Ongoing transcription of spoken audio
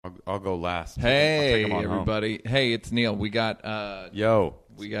I'll go last. Hey, everybody. Home. Hey, it's Neil. We got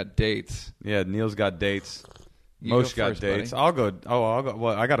we got dates. Yeah, Neil's got dates. Moshe got dates. Buddy. I'll go.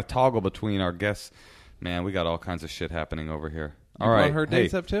 Well, I got to toggle between our guests. Man, we got all kinds of shit happening over here. All right. Brought her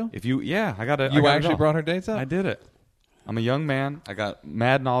dates up too? I got to. You actually brought her dates up? I did it. I'm a young man. I got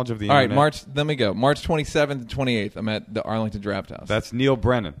mad knowledge of the internet. Internet. All right, let me go. March 27th and 28th, I'm at the Arlington Draft House. That's Neil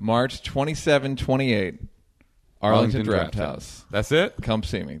Brennan. March 27, 28, Arlington Draft House. That's it? Come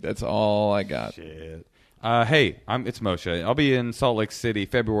see me. That's all I got. Shit. Hey, it's Moshe. I'll be in Salt Lake City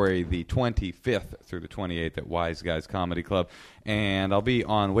February the 25th through the 28th at Wise Guys Comedy Club. And I'll be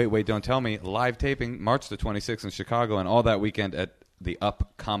on Wait, Don't Tell Me live taping March the 26th in Chicago and all that weekend at the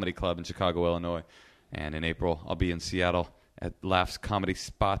Up Comedy Club in Chicago, Illinois. And in April, I'll be in Seattle at Laughs Comedy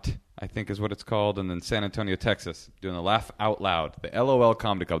Spot, I think is what it's called, and then San Antonio, Texas, doing the Laugh Out Loud, the LOL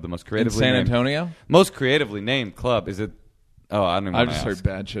Comedy Club, the most creatively named. San Antonio? Most creatively named club. Is it? Oh, I don't even. I've just heard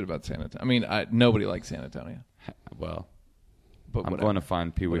bad shit about San Antonio. I mean, nobody likes San Antonio. Well, but I'm going to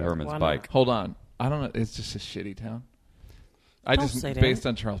find Pee Wee Herman's bike. Hold on, I don't know. It's just a shitty town. Based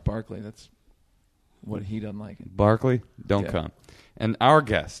on Charles Barkley. That's what he doesn't like. Barkley, don't come. And our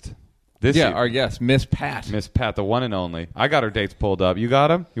guest. Our guest, Miss Pat. Miss Pat, the one and only. I got her dates pulled up. You got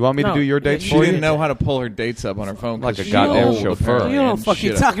them? You want me to do your dates for you? She didn't know how to pull her dates up on her phone. Like a goddamn chauffeur. You don't fuck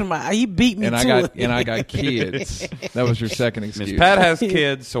you talking about. You beat me and I got kids. That was your second excuse. Miss Pat has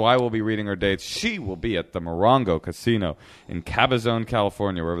kids, so I will be reading her dates. She will be at the Morongo Casino in Cabazon,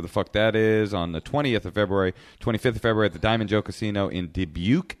 California, wherever the fuck that is, on the 20th of February, 25th of February at the Diamond Joe Casino in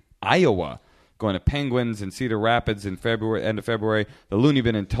Dubuque, Iowa. Going to Penguins in Cedar Rapids in February, end of February. The Looney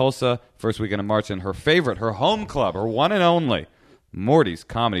Bin in Tulsa, first weekend of March. And her favorite, her home club, her one and only, Morty's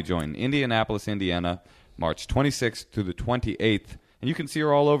Comedy Joint in Indianapolis, Indiana, March 26th through the 28th. And you can see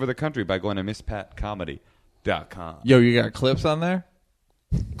her all over the country by going to MissPatComedy.com. Yo, you got clips on there?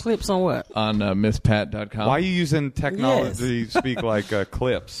 Clips on what? On MissPat.com. Why are you using technology to speak like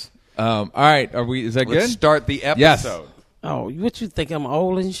clips? All right, is that good? Let's start the episode. Yes. Oh, what you think? I'm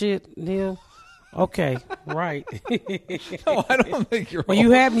old and shit, Neil? Okay, right. No, I don't think you're. Well,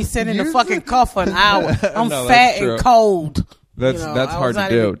 you had me sitting in the fucking car for an hour. I'm No, fat and cold. That's hard to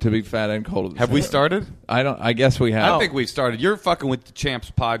do. To be fat and cold. Have we started? I guess we have. I think we've started. You're fucking with the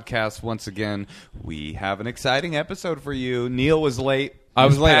Champs podcast once again. We have an exciting episode for you. Neil was late. I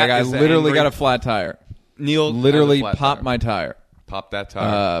was late. I literally got a flat tire. Neil literally popped my tire. Pop that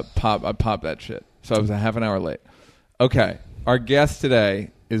tire. I popped that shit. So I was a half an hour late. Okay, our guest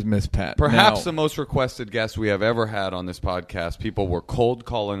today is Miss Pat. Perhaps the most requested guest we have ever had on this podcast. People were cold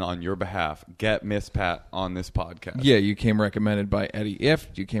calling on your behalf. Get Miss Pat on this podcast. Yeah, you came recommended by Eddie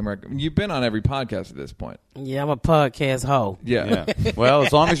Ift. You've been on every podcast at this point. Yeah, I'm a podcast hoe. Yeah. Well,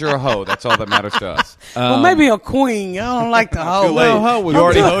 as long as you're a hoe, that's all that matters to us. Well, maybe a queen. I don't like the hoe. Too late. You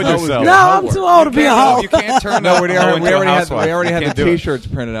already hoed yourself. No, I'm too old to be a hoe. You can't turn that. We already had the T-shirts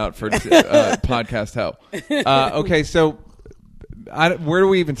printed out for podcast hoe. Okay, so. Where do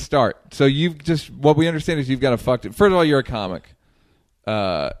we even start? So what we understand is you've got a fucked it. First of all, you're a comic,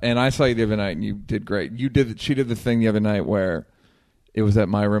 and I saw you the other night, and you did great. She did the thing the other night where it was at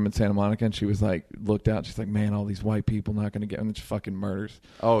my room in Santa Monica, and she was like, looked out, and she's like, man, all these white people not going to get them. It's fucking murders.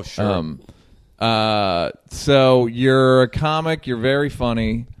 Oh, sure. So you're a comic. You're very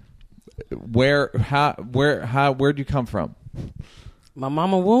funny. Where'd you come from? My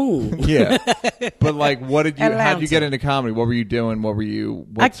mama womb. Yeah. But like, how'd you get into comedy? What were you doing?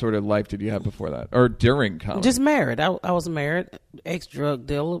 What sort of life did you have before that? Or during comedy? Just married. I was married. Ex-drug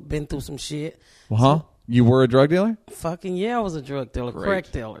dealer. Been through some shit. Huh? You were a drug dealer? Fucking yeah, I was a drug dealer. Great. Crack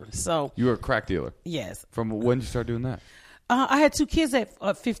dealer. So. You were a crack dealer? Yes. From when did you start doing that? I had 2 kids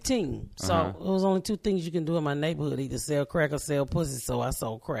at 15, so it was only 2 things you can do in my neighborhood: either sell crack or sell pussy. So I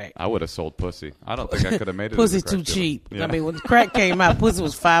sold crack. I would have sold pussy. I don't think I could have made it. Pussy's too cheap. Yeah. I mean, when crack came out, pussy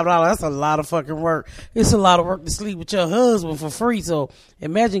was $5. That's a lot of fucking work. It's a lot of work to sleep with your husband for free. So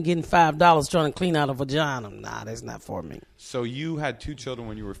imagine getting $5 trying to clean out a vagina. Nah, that's not for me. So you had 2 children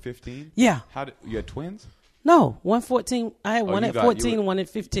when you were 15? Yeah. You had twins? No, one 14. I had one at 14 and one at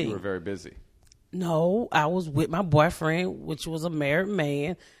 15. You were very busy. No, I was with my boyfriend, which was a married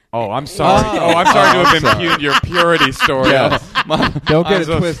man. Oh, I'm sorry. I'm sorry to have impugned your purity story. Yes. Don't get it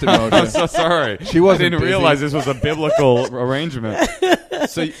twisted, Moshe. I'm so sorry. I didn't realize this was a biblical arrangement.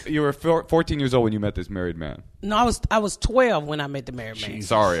 So you were 14 years old when you met this married man. No, I was 12 when I met the married man.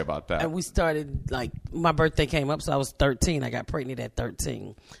 Sorry about that. And we started, like, my birthday came up, so I was 13. I got pregnant at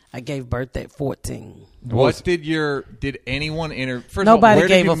 13. I gave birth at 14. Did anyone First Nobody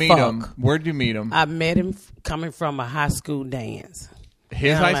of all, gave a fuck. Where did you meet him? I met him coming from a high school dance.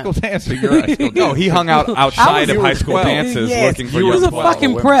 His high school dance or your high school dance? No, he hung out outside of high school 12. dances looking for He was young a fucking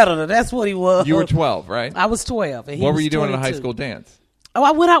women. predator. That's what he was. You were 12, right? I was 12. And he What were was you doing at a 22. high school dance? Oh,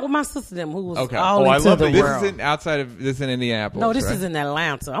 I went out with my sister them who was all I into love the that world. This is in Indianapolis. No, this right? is in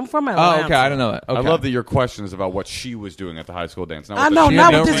Atlanta. I'm from Atlanta. Oh, okay. I didn't know that. Okay. I love that your question is about what she was doing at the high school dance. I know,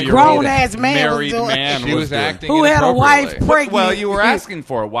 not what this grown-ass man was married doing. man She was doing. acting Who had a wife inappropriately. pregnant. Well, you were asking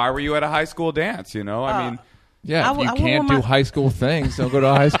for it. Why were you at a high school dance? You know, I mean, Yeah, I if you went can't with do my- high school things, don't go to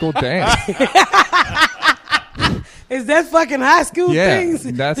a high school dance. Is that fucking high school Yeah, things?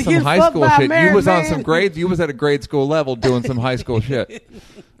 that's To some get high fucked school by a shit. You married was on man? some grades. You was at a grade school level doing some high school shit.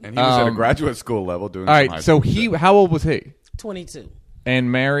 and he was at a graduate school level doing. All some high right, so school shit. how old was he? 22.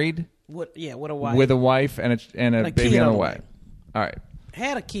 And married With a wife. with a wife and a baby kid on on the the way. way. All right.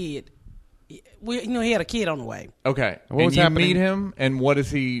 Had a kid. He had a kid on the way. Okay. What and was you happening? meet him, and what is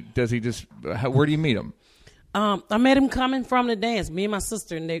he? Does he just? Where do you meet him? I met him coming from the dance. Me and my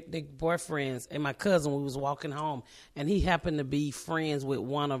sister and their boyfriends and my cousin. We was walking home, and he happened to be friends with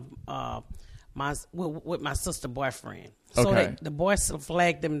one of with my sister boyfriend. So Okay. the boys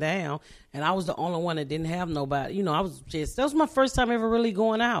flagged them down, and I was the only one that didn't have nobody. You know, that was my first time ever really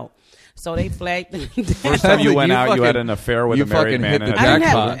going out. So they flagged me down. First time you went out, you had an affair with you a married fucking man. hit the and I didn't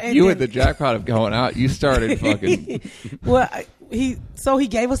have- jackpot. and You then- hit the jackpot of going out. You started fucking. Well, he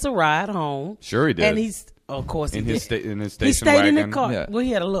gave us a ride home. Sure he did. And of course, in he his did. in his He station stayed in wagon. the car. Yeah. Well,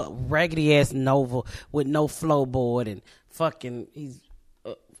 he had a little raggedy ass Nova with no floorboard and fucking he's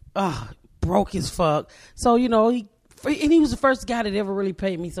broke as fuck. So he was the first guy that ever really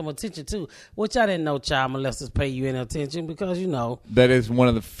paid me some attention too, which I didn't know child molesters pay you any attention because That is one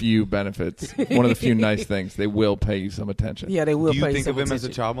of the few benefits. One of the few nice things. They will pay you some attention. yeah, they will Do you pay think some of him attention. as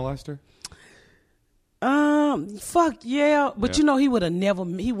a child molester? Fuck yeah, but Yeah. he would have never.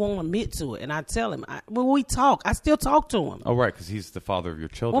 He won't admit to it, and I tell him when we talk, I still talk to him. Oh, right, because he's the father of your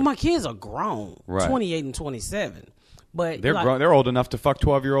children. Well, my kids are grown, Right. 28 and 27, but they're grown. They're old enough to fuck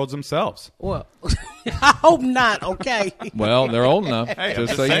 12-year-olds themselves. Well, I hope not. Okay. Well, they're old enough, Hey, I'm just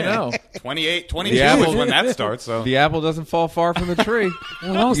just so saying. you know. 28, 22 The apple- is when that starts. So The apple doesn't fall far from the tree.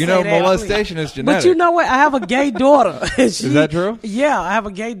 Well, don't You say know, that, molestation is genetic. But you know what? I have a gay daughter. Is that true? Yeah, I have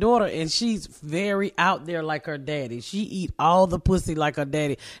a gay daughter, and she's very out there like her daddy. She eat all the pussy like her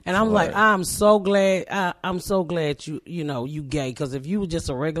daddy, and I'm like, I'm so glad. I'm so glad you gay, because if you were just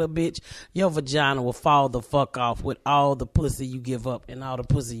a regular bitch, your vagina will fall the fuck off with all the pussy you give up and all the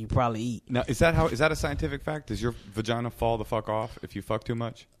pussy you probably eat. now, is that a scientific fact? Does your vagina fall the fuck off if you fuck too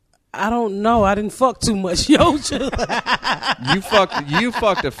much? I don't know. I didn't fuck too much, yo. You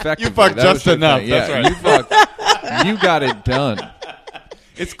fucked effectively. You fucked That was just the enough. thing. That's Yeah, right. You fucked. You got it done.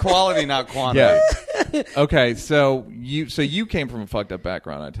 It's quality, not quantity. Yeah. Okay, so you came from a fucked up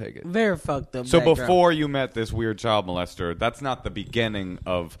background, I take it. Very fucked up. So background. before you met this weird child molester, that's not the beginning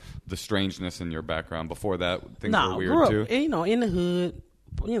of the strangeness in your background. Before that, things were grew weird up, too. in the hood,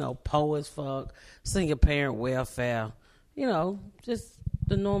 poor as fuck, single parent welfare, just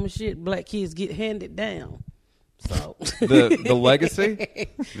the normal shit black kids get handed down. So The legacy?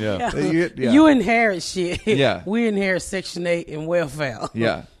 Yeah. Yeah. you inherit shit. Yeah. We inherit Section 8 and welfare.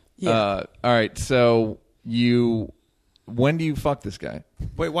 Yeah. Yeah. All right, so when do you fuck this guy?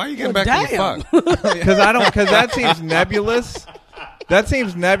 Wait, why are you getting Well, back to the damn. fuck? Because that seems nebulous. That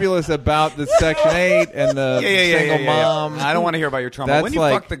seems nebulous about the Section 8 and the single mom. I don't want to hear about your trauma. That's When you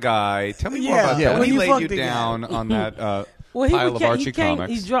like- fucked the guy, tell me more Yeah, about yeah. that. When when he you laid fucked you the guy. down on that Well, pile of Archie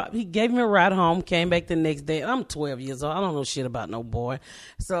comics. He gave me a ride home. Came back the next day. I'm 12 years old. I don't know shit about no boy.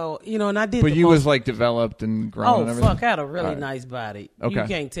 So and I did. But the you most, was like developed and grown and oh everything? fuck, I had a really All right. nice body. Okay. You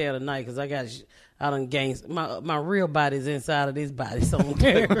can't tell tonight because I done gained my real body's inside of this body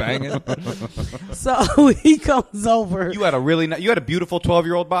somewhere. Banging. So he comes over. You had a beautiful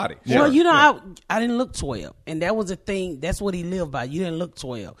 12-year-old body. Well, I didn't look 12, and that was the thing. That's what he lived by. You didn't look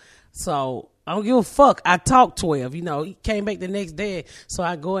 12, so I don't give a fuck. I talked 12. He came back the next day, so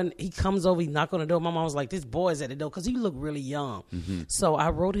I go and he comes over. He knock on the door. My mom was like, "This boy's at the door," because he looked really young. Mm-hmm. So I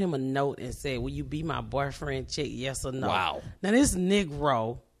wrote him a note and said, "Will you be my boyfriend? Check yes or no." Wow. Now this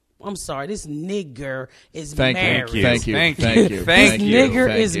Negro. I'm sorry, this nigger is Thank married. you. Thank you. Thank Thank you. you. This Thank you. nigger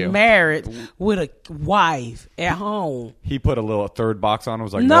Thank is you. married with a wife at home. He put a little third box on.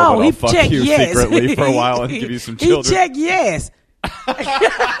 Was like, No, but I'll he fuck checked you yes secretly for a while and give you some children. He checked yes.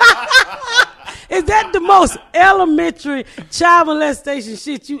 Is that the most elementary child molestation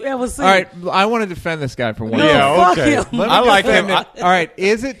shit you ever seen? All right, I want to defend this guy for one No, second. Yeah, fuck okay. him. I like him. All right,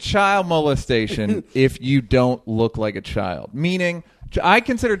 is it child molestation if you don't look like a child? Meaning, I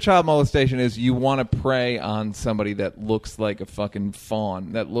consider child molestation as you want to prey on somebody that looks like a fucking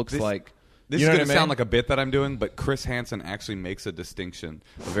fawn, that looks like This is going to sound like a bit that I'm doing, but Chris Hansen actually makes a distinction,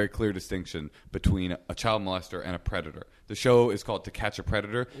 a very clear distinction between a child molester and a predator. The show is called To Catch a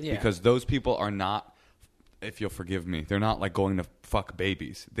Predator because those people are not, if you'll forgive me, they're not like going to fuck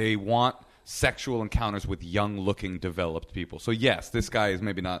babies. They want sexual encounters with young-looking, developed people. So yes, this guy is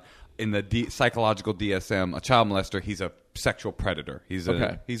maybe not in the psychological DSM a child molester. He's a sexual predator. He's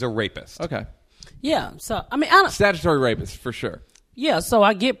a rapist. Okay. Yeah. So I mean, statutory rapist for sure. Yeah. So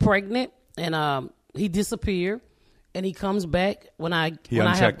I get pregnant, and he disappeared, and he comes back when I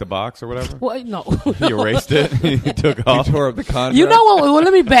unchecked the box or whatever. Well, no, he erased it. He took off. He tore up the contract. You know what? Well,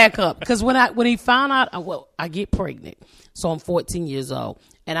 let me back up because when he found out, I get pregnant, so I'm 14 years old.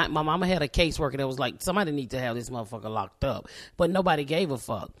 And my mama had a caseworker that was like, somebody need to have this motherfucker locked up. But nobody gave a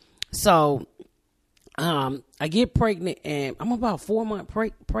fuck. So I get pregnant, and I'm about 4 months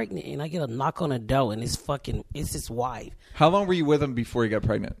pregnant, and I get a knock on the door, and it's his wife. How long were you with him before you got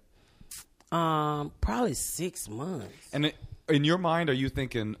pregnant? Probably 6 months. And in your mind, are you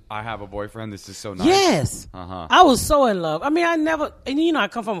thinking, I have a boyfriend, this is so nice? Yes. I was so in love. I mean, I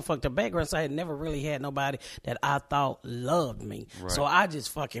come from a fucked up background, so I had never really had nobody that I thought loved me. Right. So I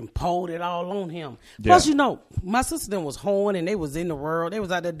just fucking pulled it all on him. Yeah. Plus, my sister then was hoeing, and they was in the world. They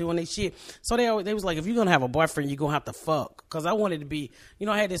was out there doing their shit. So they was like, if you're going to have a boyfriend, you're going to have to fuck. Because I wanted to be,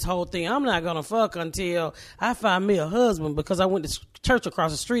 I had this whole thing. I'm not going to fuck until I find me a husband, because I went to church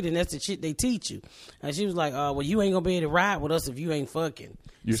across the street, and that's the shit they teach you. And she was like, well, you ain't going to be able to ride with us if you ain't fucking.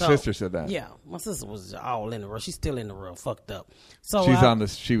 Your sister said that. Yeah, my sister was all in the world. She's still in the world, fucked up. So she was on the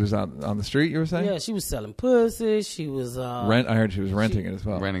street. You were saying? Yeah, she was selling pussy. She was I heard she was renting it as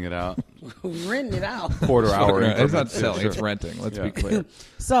well. Renting it out. Renting it out. Quarter hour. It's not selling. It's renting. Let's be clear.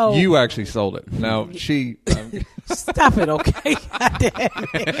 So you actually sold it. Now she. Stop it, okay? God damn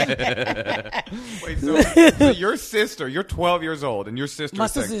it. Wait, so your sister, you're 12 years old, and your sister. My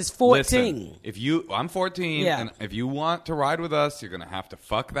sister is 14. I'm 14, and if you want to ride with us, you're gonna have to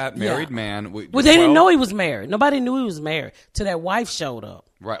fuck that married man. Well, they didn't know he was married. Nobody knew he was married till that wife showed up.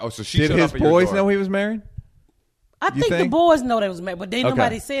 Right. Oh, so she did his boys know he was married? I think the boys know they was married, but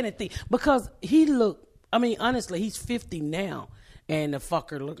nobody said anything because he looked. I mean, honestly, he's 50 now, and the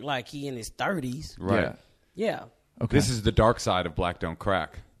fucker looked like he in his 30s. Right. Yeah. Okay. This is the dark side of Black Don't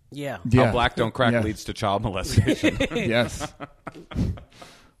Crack. Yeah. How Black Don't Crack leads to child molestation. Yes.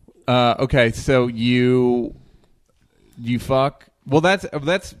 Okay, so you fuck. Well, that's.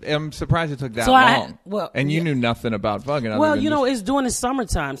 I'm surprised it took that long. And you knew nothing about fucking. Well, it's during the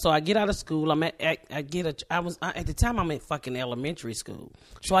summertime, so I get out of school. At the time I'm in fucking elementary school,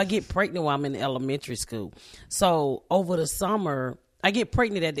 so I get pregnant while I'm in elementary school. So over the summer, I get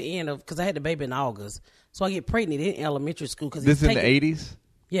pregnant at the end of because I had the baby in August, so I get pregnant in elementary school because this is in the 80s.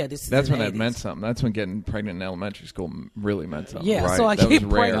 Yeah, that's when that meant something. That's when getting pregnant in elementary school really meant something. Yeah, right. so I get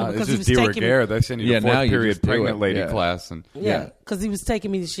pregnant because he was taking me. They send you to fourth period pregnant lady class, and because he was taking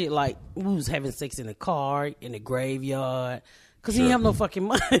me to shit like we was having sex in the car, in the graveyard. Because he didn't have no fucking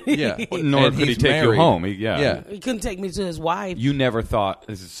money. Yeah. Nor could he take you home. He couldn't take me to his wife. You never thought,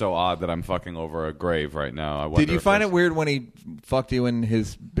 this is so odd that I'm fucking over a grave right now. Did you find it weird when he fucked you in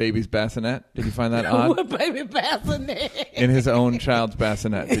his baby's bassinet? Did you find that odd? What baby bassinet? In his own child's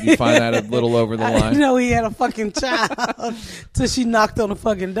bassinet. Did you find that a little over the line? I didn't know he had a fucking child till she knocked on the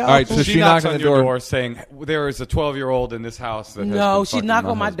fucking door. All right, so she knocked on your door saying, there is a 12-year-old in this house that has No, she knocked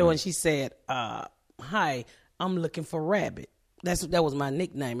on my door and she said, hi, I'm looking for Rabbit. That was my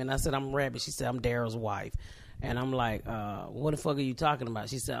nickname, and I said I'm Rabbit. She said I'm Daryl's wife, and I'm like, what the fuck are you talking about?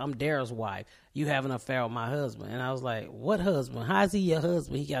 She said I'm Daryl's wife. You have an affair with my husband, and I was like, what husband? How is he your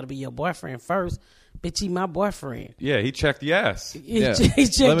husband? He got to be your boyfriend first, bitch. He my boyfriend. Yeah, he checked yes. He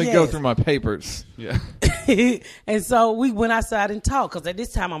checked Let me yes. go through my papers. Yeah, and so we went outside and talked because at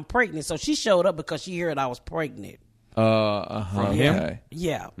this time I'm pregnant. So she showed up because she heard I was pregnant. From him?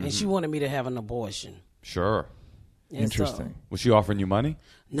 Yeah, and she wanted me to have an abortion. Sure. And interesting. So, was she offering you money?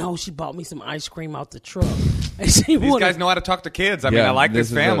 No, she bought me some ice cream out the truck. And These guys know how to talk to kids. I mean, I like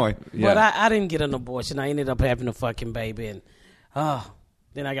this family. But I didn't get an abortion. I ended up having a fucking baby. And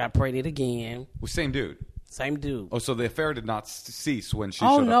then I got pregnant again. Well, same dude. Same dude. Oh, so the affair did not cease when she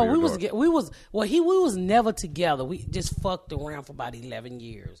showed up at your door. we was never together. We just fucked around for about 11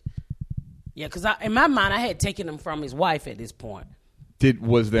 years. Yeah, because in my mind, I had taken him from his wife at this point.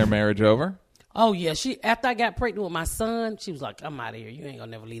 Was their marriage over? Oh, yeah. After I got pregnant with my son, she was like, I'm out of here. You ain't going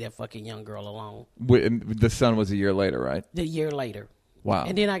to never leave that fucking young girl alone. The son was a year later, right? The year later. Wow.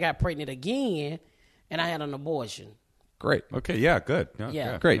 And then I got pregnant again, and I had an abortion. Great. Okay, yeah, good.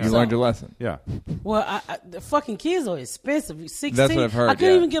 Yeah. Great. You learned your lesson. Yeah. Well, the fucking kids are expensive. 16. That's what I've heard, I couldn't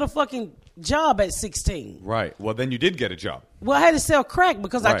yeah. even get a fucking job at 16. Right. Well, then you did get a job. Well, I had to sell crack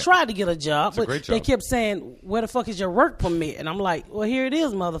because I Right. tried to get a job, It's a but great they job. kept saying, "Where the fuck is your work permit?" And I'm like, "Well, here it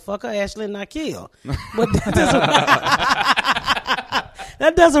is, motherfucker. Ashley and I kill." But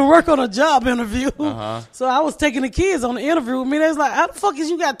that doesn't work on a job interview. So I was taking the kids on the interview with me. They was like, "How the fuck is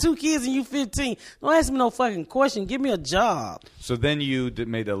you got 2 kids and you 15? Don't ask me no fucking question. Give me a job." So then you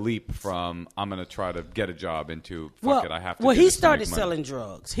made a leap from I'm going to try to get a job into fuck it, I have to. Well, do he this to started make money. selling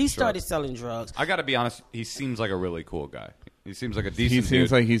drugs. He started selling drugs. I got to be honest. He seems like a really cool guy. He seems like a decent. He seems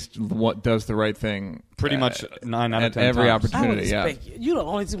dude. like he's what does the right thing. Pretty much 9 out of at 10 every times. I would opportunity. Yeah. expect you the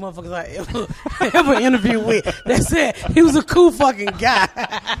only 2 motherfuckers I ever interviewed with that said he was a cool fucking guy.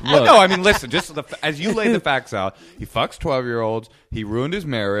 Well, no, I mean, listen. Just as you lay the facts out, he fucks 12-year-olds. He ruined his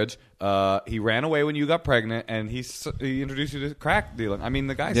marriage. He ran away when you got pregnant, and he introduced you to crack dealing. I mean,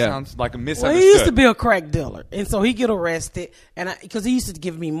 the guy sounds like a Well, misunderstood. he used to be a crack dealer, and so he get arrested, and because he used to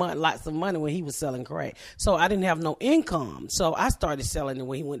give me lots of money when he was selling crack, so I didn't have no income, so I started selling it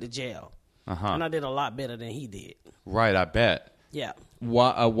when he went to jail, and I did a lot better than he did. Right, I bet. Yeah.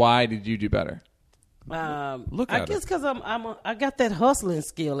 Why did you do better? Look I at guess because I got that hustling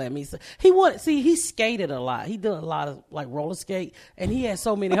skill at me. So he skated a lot. He did a lot of like roller skate, and he had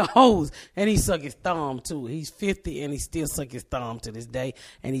so many hoes, and he suck his thumb too. He's 50 and he still suck his thumb to this day,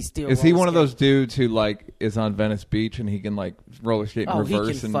 and he still. Is he one of roller those dudes who like is on Venice Beach and he can like roller skate in he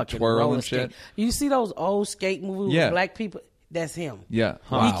reverse can and fucking twirl roller and shit? skate. You see those old skate movies Yeah. with black people? That's him. Yeah.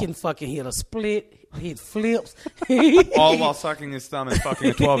 He Wow. can fucking hit a split, hit flips. All while sucking his thumb and fucking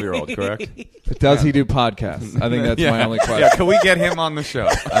a 12-year-old, correct? Does he do podcasts? I think that's my only question. Yeah, can we get him on the show?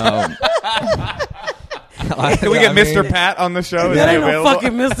 Can we get Mr. Pat on the show? Is That he ain't no available?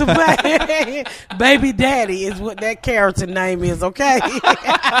 fucking Mr. Pat. Baby Daddy is what that character name is, okay?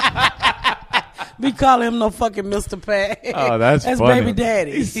 We call him no fucking Mr. Pat. Oh, that's funny. Baby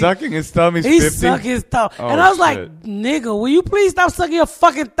Daddy. He's sucking his thumb. He's He 50. suck his thumb. Oh, and I was like, shit. nigga, will you please stop sucking your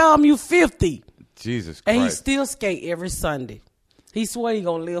fucking thumb? You 50. Jesus Christ. And he still skate every Sunday. He swear he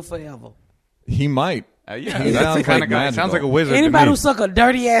gonna live forever. He might. Yeah, He that's the sounds kind like of guy. magical. Sounds like a wizard. Anybody to who me. suck a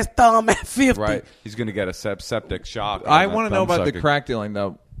dirty ass thumb at 50. Right. He's going to get a septic shock. I want to know about the crack dealing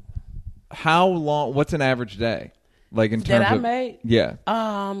though. How long? What's an average day? Like in terms That I of made? yeah,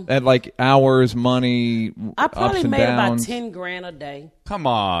 at like hours, money. I probably ups and made about downs. 10 grand a day. Come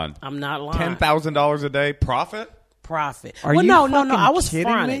on. I'm not lying. $10,000 a day profit? Profit. Are well, you no. fucking I was kidding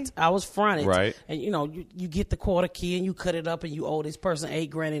fronted. me? I was fronted. Right. And you get the quarter key and you cut it up and you owe this person $8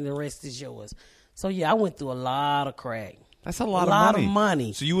 grand and the rest is yours. So yeah, I went through a lot of crack. That's a lot of of money.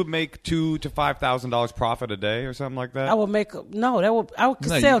 money. So you would make $2,000 to $5,000 profit a day or something like that? I would make I would No,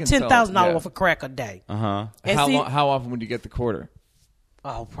 you sell can sell, $10,000 yeah. worth of crack a day. Uh-huh. And How often would you get the quarter?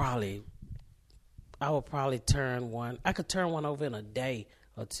 I would probably turn one. I could turn one over in a day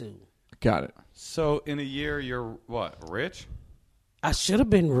or two. Got it. So in a year, you're what, rich? I should have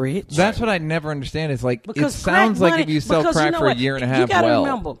been rich. That's what I never understand. Is like Because it sounds crack like money- if you sell because crack know for a what? year and a You half, gotta well,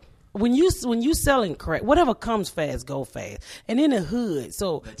 remember when you selling crack, whatever comes fast, go fast, and in the hood.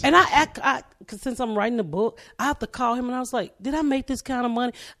 So, and I cause since I'm writing the book, I have to call him, and I was like, did I make this kind of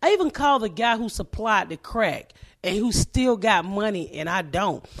money? I even called the guy who supplied the crack and who still got money, and I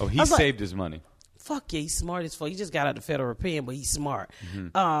don't. Oh, he I was like, saved his money. fuck yeah, he's smart as fuck. He just got out of federal pen, but he's smart.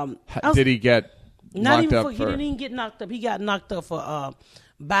 did he get Not locked even up for, he didn't even get knocked up. He got knocked up for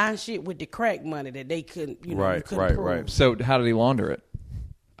buying shit with the crack money that they couldn't, you Right, couldn't prove. right. So how did he launder it?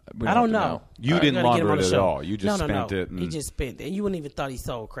 We I don't have to know. You I didn't gotta get him launder on it the at show. all. You just no. spent it. And He just spent it. And you wouldn't even thought he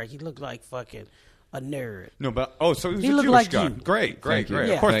sold crack. He looked like fucking a nerd. No, but so he was He a looked Jewish like guy. you. Great. Thank you. Of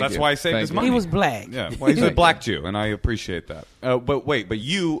Yeah. course, Thank that's you. why he saved Thank his you. money. He was black. Yeah, well, he's a black Jew, and I appreciate that. But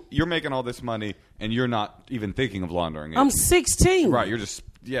you're making all this money, and you're not even thinking of laundering it. I'm 16. Right, you're just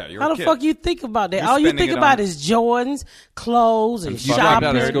you're How a the kid. fuck you think about that? You're All you spending think it about on- is Jordans, clothes, and You dropped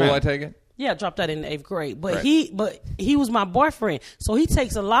out of shopping. school, I take it. Yeah, I dropped out in the 8th grade. But Right. he was my boyfriend. So he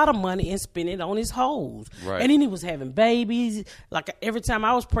takes a lot of money and spend it on his hoes. Right. And then he was having babies. Like every time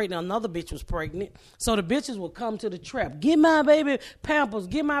I was pregnant, another bitch was pregnant. So the bitches would come to the trap. Get my baby Pampers,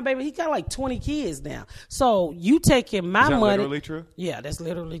 get my baby. He got like 20 kids now. So you taking my Is that money. literally true? Yeah, that's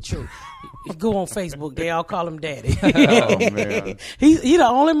literally true. You go on Facebook, they all call him daddy. Oh, man. He the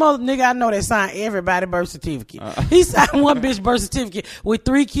only mother nigga I know that signed everybody birth certificate. He signed one bitch birth certificate with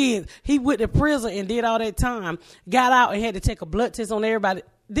 3 kids. He went to prison and did all that time. Got out and had to take a blood test on everybody.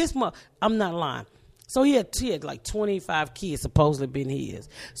 I'm not lying. So he had like 25 kids supposedly been his.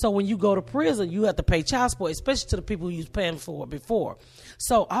 So when you go to prison, you have to pay child support, especially to the people who you was paying for before.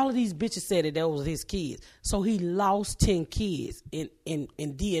 So all of these bitches said that was his kids. So he lost 10 kids in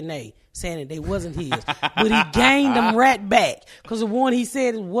DNA, saying that they wasn't his. But he gained them right back because the one he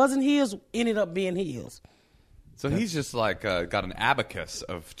said it wasn't his ended up being his. So he's just like got an abacus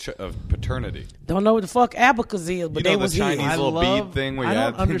of paternity. Don't know what the fuck abacus is, but they was the Chinese his. little bead thing where I you don't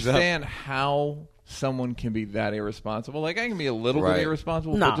add things understand up? how someone can be that irresponsible. Like, I can be a little Right. bit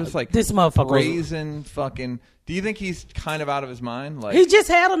irresponsible, No, but just like this motherfucker was- brazen fucking. Do you think he's kind of out of his mind? Like, He just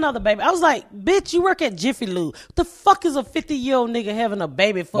had another baby. I was like, bitch, you work at Jiffy Lube. The fuck is a 50-year-old nigga having a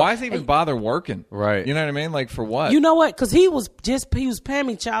baby for? why does he even bother working? Right. You know what I mean? Like, for what? You know what? Because he was paying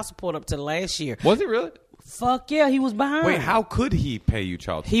me child support up to last year. Was he really? Fuck yeah, he was behind. Wait, how could he pay you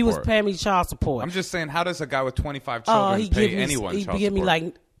child support? He was paying me child support. I'm just saying, how does a guy with 25 children pay anyone child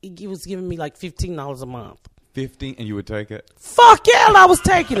support? He was giving me like $15 a month. 15, and you would take it? Fuck yeah, I was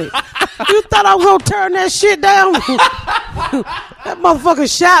taking it. You thought I was gonna turn that shit down? That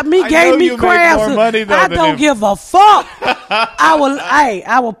motherfucker shot me, gave me crabs. More money though I than don't him. give a fuck.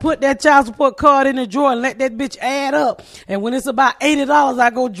 I will put that child support card in the drawer and let that bitch add up. And when it's about $80, I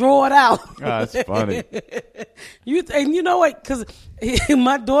go draw it out. Oh, that's funny. And you know what? Because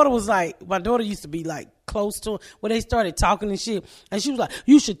my daughter used to be like close to him when they started talking and shit. And she was like,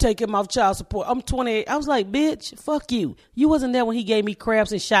 you should take him off child support. I'm 28. I was like, bitch, fuck you. You wasn't there when he gave me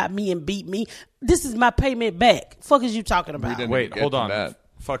crabs and shot me and beat me. This is my payment back. Fuck is you talking about? Wait, hold on. That.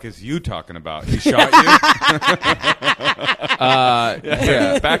 Fuck is you talking about? He shot you?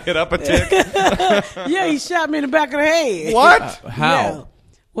 Yeah. Back it up a tick. Yeah, he shot me in the back of the head. What? How? Yeah.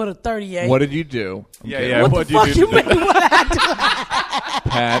 With a 38. What did you do? Yeah. What What'd the fuck you do? you mean? What I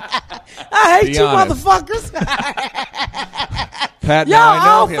Pat. I hate Be you honest. motherfuckers. Pat, Y'all now I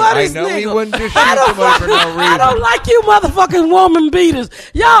all know him. for I this know he nigga. wouldn't just I shoot don't somebody for no fuck- reason. I don't like you motherfucking woman beaters.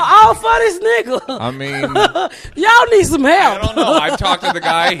 Y'all all for this nigga. I mean, Y'all need some help. I don't know. I've talked to the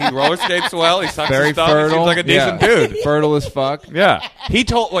guy. He roller skates well. He sucks very his stuff. fertile. He seems like a decent dude. Fertile as fuck. Yeah. He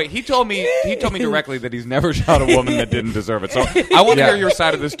told me directly that he's never shot a woman that didn't deserve it. So I want to hear your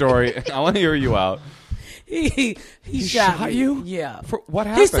side of the story. I want to hear you out. He shot me. you? Yeah. For what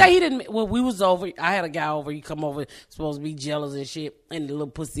He happened? said he didn't. Well, we was over. I had a guy over. He come over, supposed to be jealous and shit, and the little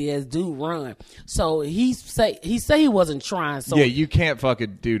pussy ass dude run. So he say he wasn't trying. So Yeah, you can't fuck a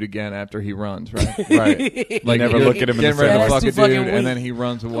dude again after he runs, right? Right. Like Never you're look at him in the getting ready to face. fuck a That's too fucking dude, weak. and then he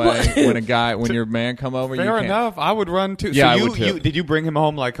runs away. When your man come over, you Fair can't. enough. I would run too. Yeah, I so would too. did you bring him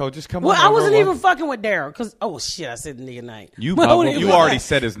home like, oh, just come Well, on I over, wasn't what? even fucking with Daryl because shit, I said the nigga name. You But I wasn't even- already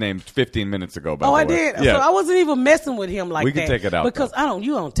said his name 15 minutes ago. By the I way. did. Yeah. So I wasn't even messing with him like We that. can take it out, because though.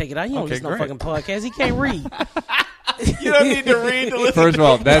 you don't take it out. You don't Okay, listen to no great. fucking podcast. He can't read. You don't need to read to listen. First of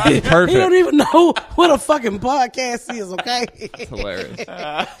all, that's He don't perfect. even know what a fucking podcast is. Okay.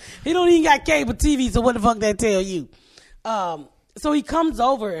 Hilarious. He don't even got cable TV. So what the fuck that tell you? So he comes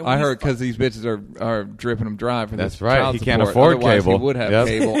over and I heard because these bitches are dripping him dry for That's this right. child He can't support. afford Otherwise, cable. He would have Yep.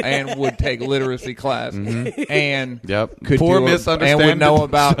 cable and would take literacy class and Yep. could Poor do misunderstanding. and would know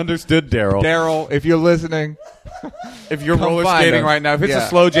about Understood, Daryl. Daryl. If you're listening, If you're Come roller find skating us. right now, if it's Yeah. a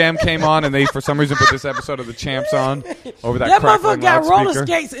slow jam came on and they for some reason put this episode of the Champs on over that that crackling motherfucker got roller loudspeaker.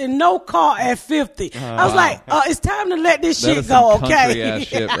 skates and no car at 50. I was like, it's time to let this that shit is go, some country okay? ass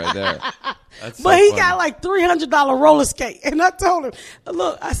shit right there. That's so But he funny. got like $300 roller skate, and I told him,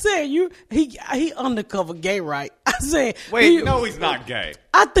 "Look, I said he undercover gay, right?" I said, Wait, no, he's not gay.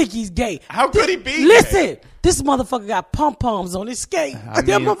 I think he's gay. How could he be Listen, gay? this motherfucker got pom poms on his skate. I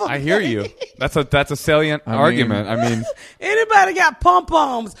That mean, motherfucker I hear gay. you. That's a salient argument. I mean, Anybody got pom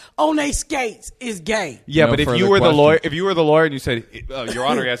poms on their skates is gay. yeah, No but if further you were the questions. lawyer, and you said, "Your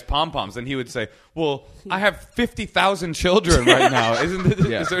Honor, he has pom poms," then he would say, "Well, I have 50,000 children right now.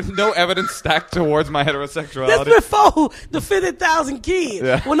 Yeah. Is there no evidence stacked towards my That's heterosexuality?" before the 50,000 kids.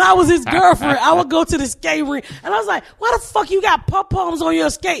 Yeah. When I was his girlfriend, I would go to the skate rink, and I was like, "Why the fuck you got pom poms on your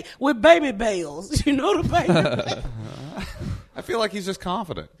skate with baby bales?" You know the baby. bales? I feel like he's just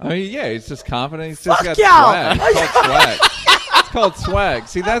confident. I mean, yeah, he's just confident. He's just Fuck got y'all. swag. It's called swag. It's called swag.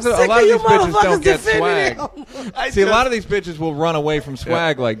 See, that's a Sick lot of you these bitches motherfuckers don't get defending swag. him. See, a lot of these bitches will run away from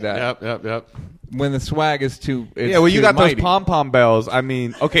swag like that. Yep. When the swag is too, it's Yeah, well, you too got mighty. those pom pom bells. I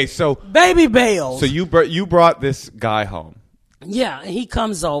mean, okay, so Baby bales. you brought this guy home. Yeah, and he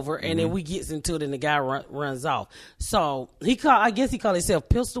comes over, and Mm-hmm. then we gets into it, and the guy runs off. So I guess he called himself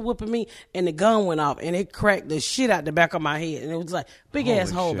pistol whipping me, and the gun went off, and it cracked the shit out the back of my head, and it was like big ass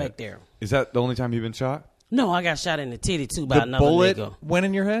Holy hole shit. back there. Is that the only time you've been shot? No, I got shot in the titty too by The another bullet nigga. went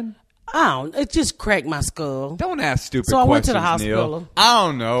in your head. It just cracked my skull. Don't ask stupid questions, questions, I went to the hospital. Neil. I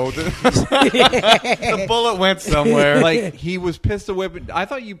don't know. The bullet went somewhere. Like, he was pistol whipping. I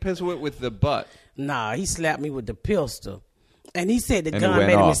thought you pistol whipped with the butt. Nah, he slapped me with the pistol. And he said the And gun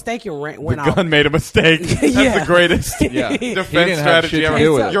made a mistake and went off. The gun made a mistake. That's the greatest defense strategy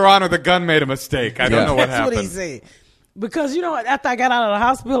ever. Your Honor, the gun made a mistake. I don't know what happened. That's what he said. Because, you know, after I got out of the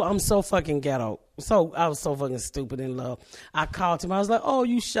hospital, I'm so fucking ghetto. I was so fucking stupid in love. I called him. I was like, oh,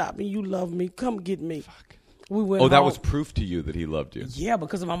 you shot me. You love me. Come get me. Fuck. We went home. That was proof to you that he loved you. Yeah,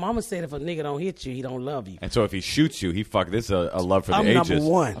 because my mama said if a nigga don't hit you, he don't love you. And so if he shoots you, this is a love for the ages. I'm number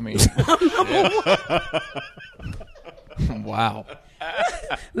one. I mean, I'm number one. Wow.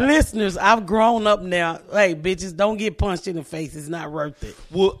 Listeners, I've grown up now. Hey, bitches, don't get punched in the face. It's not worth it.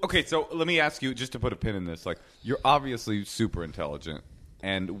 Well, okay, so let me ask you, just to put a pin in this. Like, you're obviously super intelligent.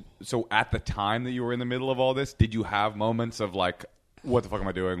 And so at the time that you were in the middle of all this, did you have moments of like, what the fuck am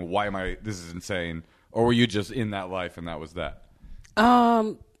I doing? Why am I, this is insane? Or were you just in that life and that was that?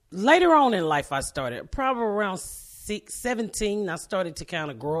 Later on in life, I started. Probably around 17, I started to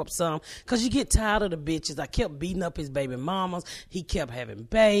kind of grow up some because you get tired of the bitches. I kept beating up his baby mamas. He kept having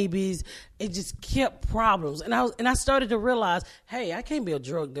babies. It just kept problems. And I started to realize, hey, I can't be a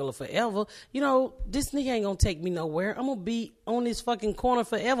drug dealer forever. You know, this nigga ain't going to take me nowhere. I'm going to be on this fucking corner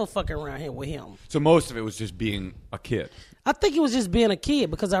forever fucking around here with him. So most of it was just being a kid. I think it was just being a kid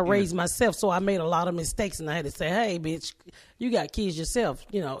because I raised myself, so I made a lot of mistakes, and I had to say, hey, bitch, you got kids yourself,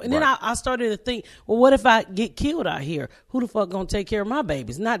 you know. And then I started to think, well, what if I get killed out here? Who the fuck gonna take care of my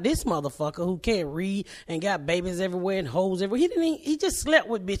babies? Not this motherfucker who can't read and got babies everywhere and hoes everywhere. He just slept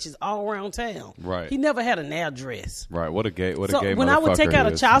with bitches all around town. Right. He never had an address. Right. What a gay So when I would take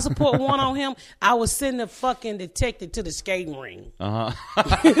out a child support warrant on him, I would send the fucking detective to the skating ring. The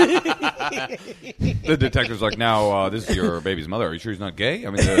detective's like, now this is your baby's mother. Are you sure he's not gay? I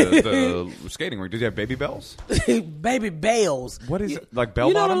mean, the skating ring. Does he have baby bells? Baby bells. What is it? Like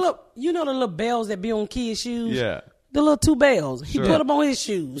bell bottoms? You know the little bells that be on kids' shoes? Yeah. The little two bells. Sure. He put them on his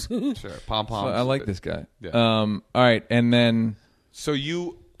shoes. Sure. Pom-poms. So I like this guy. Yeah. All right, and then... So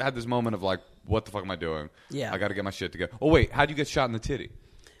you had this moment of like, what the fuck am I doing? Yeah. I got to get my shit together. Oh, wait. How'd you get shot in the titty?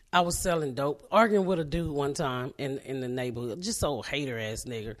 I was selling dope, arguing with a dude one time in the neighborhood. Just old hater-ass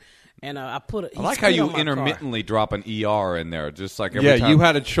nigger. And I like how you intermittently drop an ER in there, just like every time. You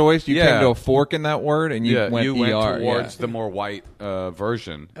had a choice. You came to a fork in that word, and you went ER. Towards the more white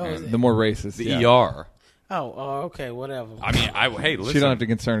version, the more racist, the ER. Oh, okay, whatever. I mean, hey, listen. She don't have to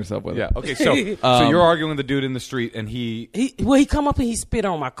concern herself with it. Yeah, okay, so so you're arguing with the dude in the street, and he come up and he spit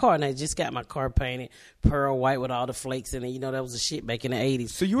on my car, and I just got my car painted pearl white with all the flakes in it. You know, that was the shit back in the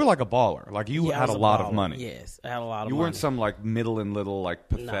 80s. So you were like a baller. Like, you had a lot of money. Yes, I had a lot of money. You weren't some, like, middle and little, like,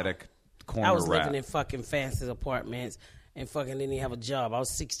 pathetic corner rat. I was living in fucking fancy apartments and fucking didn't even have a job. I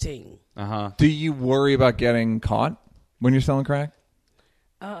was 16. Do you worry about getting caught when you're selling crack?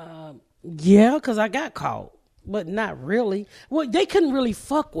 Yeah, because I got caught. But not really. Well, they couldn't really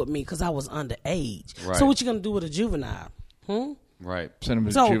fuck with me because I was underage. Right. So what you going to do with a juvenile? Right. Send him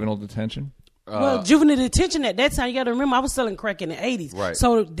to juvenile detention? Well, juvenile detention at that time, you got to remember, I was selling crack in the 80s. Right.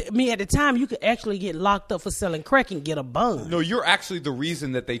 So, at the time, you could actually get locked up for selling crack and get a bond. No, you're actually the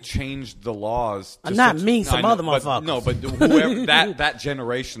reason that they changed the laws. To Not me, some other motherfuckers. No, but whoever that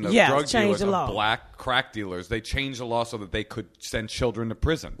generation of drug dealers, the law. of black crack dealers, they changed the law so that they could send children to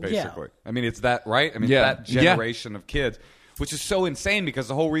prison, basically. Yeah. I mean, it's that, right? I mean, that generation of kids. Which is so insane because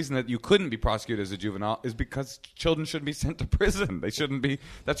the whole reason that you couldn't be prosecuted as a juvenile is because children shouldn't be sent to prison. They shouldn't be.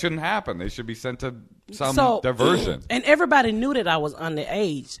 That shouldn't happen. They should be sent to some diversion. And everybody knew that I was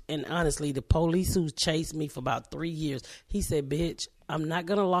underage. And honestly, the police who chased me for about 3 years, he said, bitch, I'm not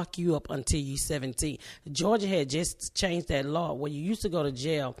going to lock you up until you're 17. Georgia had just changed that law where you used to go to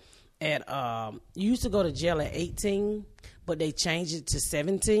jail at 18, but they changed it to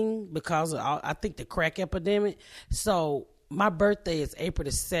 17 because of, I think, the crack epidemic. So my birthday is April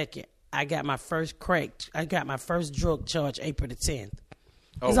the 2nd. I got my first drug charge April the 10th.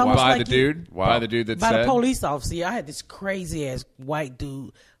 Oh, wow. By the dude? Wow. By the dude that said? By the police officer. Yeah, I had this crazy-ass white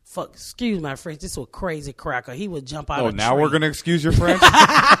dude. Fuck, excuse my French. This was a crazy cracker. He would jump out of a tree. Now we're going to excuse your French?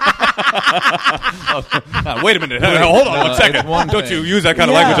 Wait a minute. Hold on 1 second. Don't you use that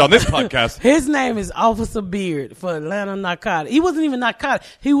kind of language on this podcast. His name is Officer Beard for Atlanta Narcotics. He wasn't even narcotic.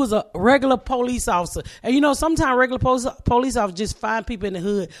 He was a regular police officer. And, you know, sometimes regular police officers just find people in the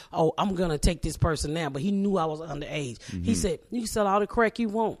hood. Oh, I'm going to take this person now. But he knew I was underage. Mm-hmm. He said, you can sell all the crack you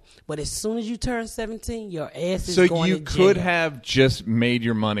want. But as soon as you turn 17, your ass is going to jail. So you could have just made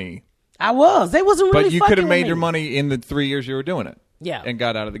your money. I was. They wasn't really. But you could have made your money in the 3 years you were doing it. Yeah. And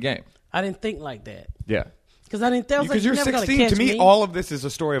got out of the game. I didn't think like that. Yeah. Because I didn't. Because you're 16. To me, all of this is a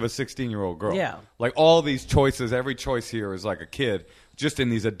story of a 16-year-old girl. Yeah. Like all these choices, every choice here is like a kid, just in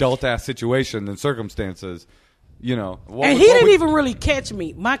these adult-ass situations and circumstances. You know, and he didn't even really catch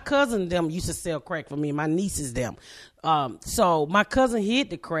me. My cousin them used to sell crack for me. My nieces them. So my cousin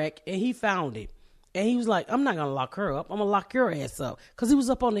hid the crack and he found it, and he was like, "I'm not gonna lock her up. I'm gonna lock your ass up," because he was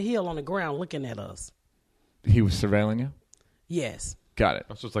up on the hill on the ground looking at us. He was surveilling you? Yes. Got it.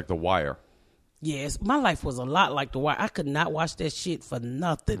 That's just like The Wire. Yes, my life was a lot like The Wire. I could not watch that shit for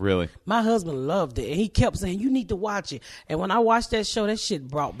nothing. Really? My husband loved it, and he kept saying, "You need to watch it." And when I watched that show, that shit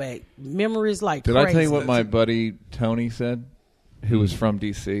brought back memories like Did crazy. I tell you what my buddy Tony said? Who was from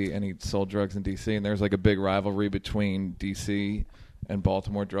D.C. and he sold drugs in D.C. and there's like a big rivalry between D.C. and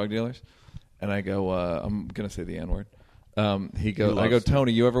Baltimore drug dealers. And I go, I'm going to say the N-word. I go,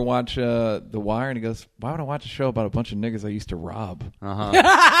 Tony, you ever watch The Wire? And he goes, why would I watch a show about a bunch of niggas I used to rob?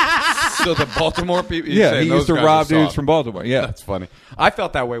 So the Baltimore people? Yeah, he used to rob dudes from Baltimore. Yeah. That's funny. I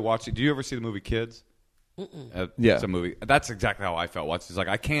felt that way watching. Do you ever see the movie Kids? Yeah. It's a movie. That's exactly how I felt watching. It's like,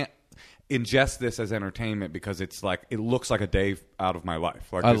 I can't ingest this as entertainment because it's like, it looks like a day out of my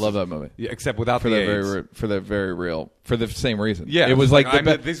life. Like, I love that movie. Yeah, except without for the that AIDS. for the same reason. Yeah, it was like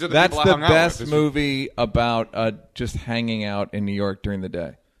these are the that's people I the hung out best with. movie about just hanging out in New York during the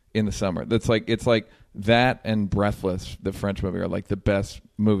day in the summer. It's like that and Breathless, the French movie, are like the best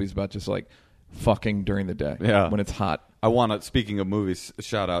movies about just like fucking during the day. Yeah, when it's hot. I want to, speaking of movies,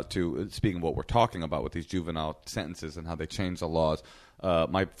 shout out to, speaking of what we're talking about with these juvenile sentences and how they change the laws.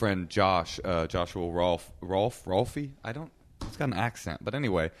 My friend Joshua Rolfie, he's got an accent. But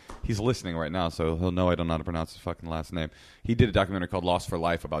anyway, he's listening right now, so he'll know I don't know how to pronounce his fucking last name. He did a documentary called Lost for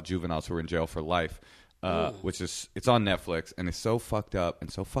Life about juveniles who are in jail for life, which is, it's on Netflix, and it's so fucked up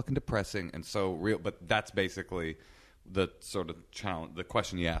and so fucking depressing and so real. But that's basically the sort of challenge. The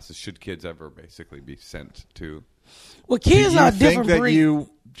question you asked is, should kids ever basically be sent to... Well, kids are different. Do you think that you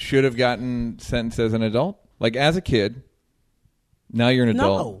should have gotten sentenced as an adult? Like, as a kid, now you're an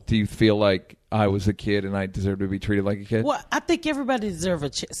adult. No. Do you feel like I was a kid and I deserve to be treated like a kid? Well, I think everybody deserves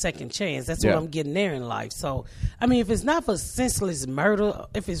a second chance. That's what I'm getting there in life. So, I mean, if it's not for senseless murder,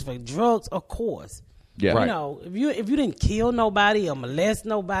 if it's for drugs, of course. Yeah. You know, if you didn't kill nobody or molest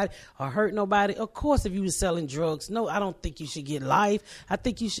nobody or hurt nobody, of course, if you were selling drugs, no, I don't think you should get life. I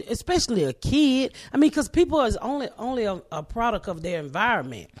think you should, especially a kid. I mean, because people is only a product of their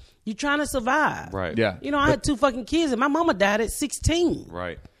environment. You're trying to survive. Right. Yeah. You know, I had 2 fucking kids, and my mama died at 16.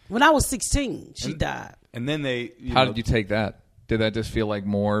 Right. When I was 16, she died. And then they... How did you take that? Did that just feel like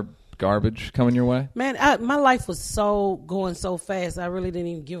more garbage coming your way? Man, my life was going so fast, I really didn't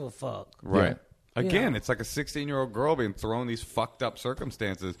even give a fuck. Right. Yeah. Again, it's like a 16-year-old girl being thrown these fucked up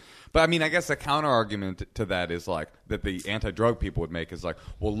circumstances. But I mean, I guess the counter argument to that is like that the anti-drug people would make is like,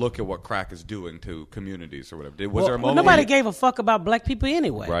 well, look at what crack is doing to communities or whatever. Was there a moment? Nobody gave a fuck about black people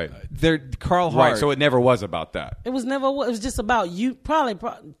anyway. Right. Carl Hart. Right. So it never was about that. It was never. It was just about you. Probably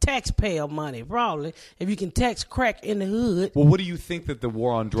taxpayer money. Probably if you can tax crack in the hood. Well, what do you think that the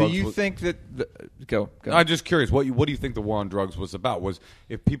war on drugs? Do you think that? Go. I'm just curious. What do you think the war on drugs was about? Was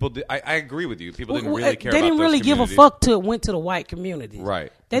if people did? I agree with you. People didn't really care. They didn't really give a fuck till it went to the white community.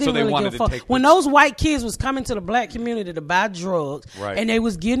 Right. They didn't really give a fuck. When those white kids was coming to the black community to buy drugs, and they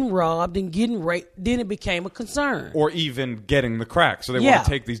was getting robbed and getting raped, then it became a concern. Or even getting the crack. So they want to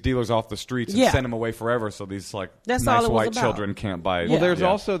take these dealers off the streets and send them away forever so these like nice white children can't buy it. Well, there's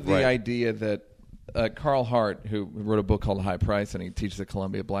also the idea that Carl Hart, who wrote a book called High Price, and he teaches at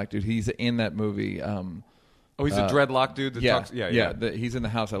Columbia, black dude, he's in that movie. He's a dreadlock dude that talks. He's in The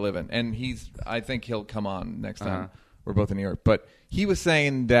House I Live In, and I think he'll come on next time. We're both in New York, but he was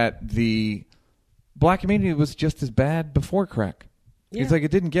saying that the black community was just as bad before crack. Yeah. He's like,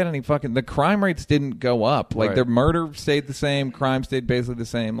 it didn't get any fucking. The crime rates didn't go up. Like their murder stayed the same, crime stayed basically the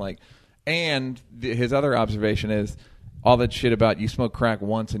same. Like, and his other observation is all that shit about you smoke crack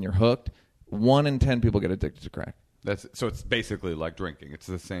once and you're hooked. 1 in 10 people get addicted to crack. So it's basically like drinking. It's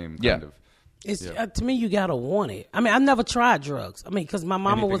the same kind of. It's to me, you gotta want it. I mean, I never tried drugs. I mean, because my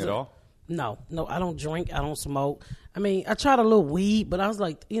mama was. Anything at all? No, I don't drink. I don't smoke. I mean, I tried a little weed, but I was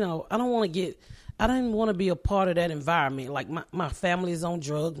like, I don't want to I didn't want to be a part of that environment. Like my family is on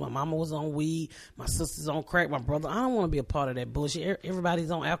drugs. My mama was on weed. My sister's on crack. My brother. I don't want to be a part of that bullshit.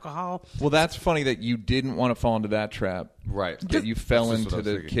 Everybody's on alcohol. Well, that's funny that you didn't want to fall into that trap. Right. That you fell into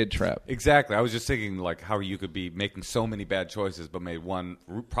the kid trap. Exactly. I was just thinking like how you could be making so many bad choices, but made one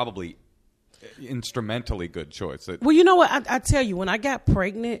probably instrumentally good choice. Well, you know what? I tell you, when I got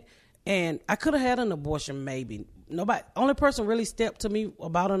pregnant. And I could have had an abortion, maybe. Nobody, only person really stepped to me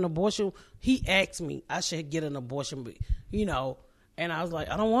about an abortion. He asked me I should get an abortion, but And I was like,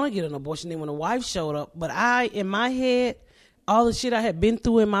 I don't want to get an abortion. Then when the wife showed up, but in my head, all the shit I had been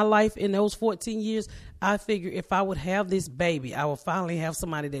through in my life in those 14 years, I figured if I would have this baby, I would finally have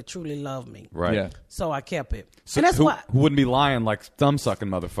somebody that truly loved me. Right. Yeah. So I kept it. So and that's who, why. Who wouldn't be lying like thumb-sucking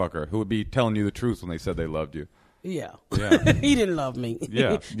motherfucker? Who would be telling you the truth when they said they loved you? Yeah. Yeah. He didn't love me.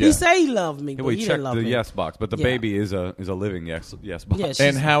 Yeah. He said he loved me, but he he checked didn't love the me. yes box, but the baby is a living yes box. Yeah,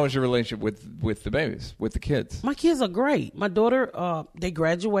 and how is your relationship with the babies, with the kids? My kids are great. My daughter, they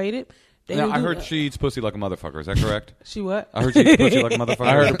graduated. Now, I heard she eats pussy like a motherfucker. Is that correct? She what? I heard she eats pussy like a motherfucker.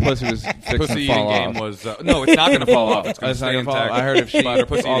 I heard her pussy was fixing pussy to fall eating off. game was no, it's not going to fall off. It's going to stay not gonna fall intact. off. I heard if she but her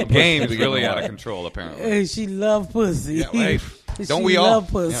pussy all eating the pussy game was is really gonna out of fall. control. Apparently, She loved pussy. Yeah, hey, don't she we all? love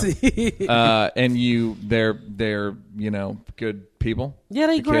pussy. Yeah. And they're good people. Yeah,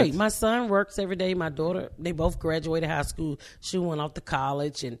 they the great. kids? My son works every day. My daughter, they both graduated high school. She went off to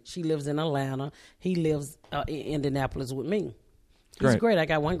college, and she lives in Atlanta. He lives in Indianapolis with me. He's great. I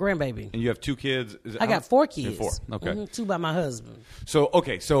got one grandbaby. And you have 2 kids? I got 4 kids. 4. Okay. 2 by my husband.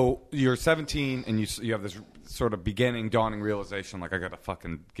 So you're 17 and you have this sort of dawning realization, like I got to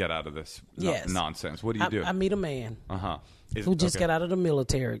fucking get out of this nonsense. What do you do? I meet a man Who who just got out of the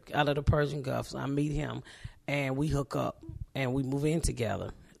military, out of the Persian Gulf. So I meet him, and we hook up, and we move in together.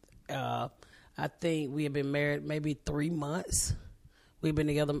 I think we have been married maybe 3 months. We've been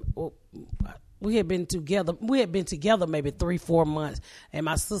together. We had been together maybe 3-4 months, and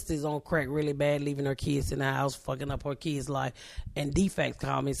my sister's on crack really bad, leaving her kids in the house, fucking up her kids' life. And DFACS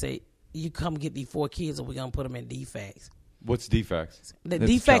called me and say, "You come get these 4 kids, or we're gonna put them in DFACS." What's DFACS? The It's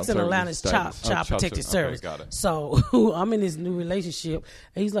DFACS in child Atlanta is services child protective service. Okay, got it. So I'm in this new relationship,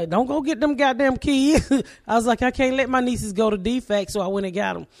 and he's like, "Don't go get them goddamn kids." I was like, "I can't let my nieces go to DFACS," so I went and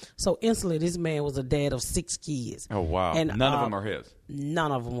got them. So instantly, this man was a dad of 6 kids. Oh wow! And none of them are his.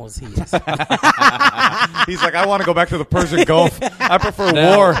 None of them was his. He's like, I want to go back to the Persian Gulf. I prefer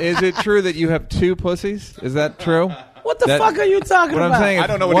Now, war. Is it true that you have 2 pussies? Is that true? What the fuck are you talking What about? I'm saying is, I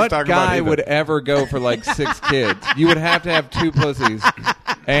don't know what he's talking about guy either. would ever go for like 6 kids? You would have to have 2 pussies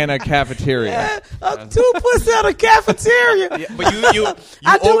and a cafeteria. 2 pussy at a cafeteria. Yeah, but you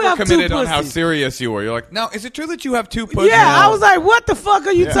I do have 2 overcommitted on how pussies. serious you were. You're like, no, is it true that you have 2 pussies? Yeah, I was like, what the fuck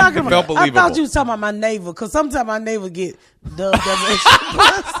are you talking it about? felt I thought believable. you was talking about my neighbor, because sometimes my neighbor get dubbed as an extra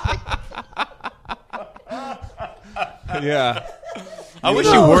pussy. Yeah. I wish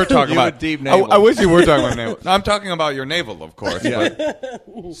you were talking You about have a deep navel. I wish you were talking about navel. No, I'm talking about your navel, of course. Yeah.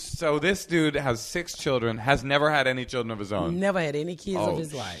 But, so this dude has 6 children, has never had any children of his own. Never had any kids Oh, of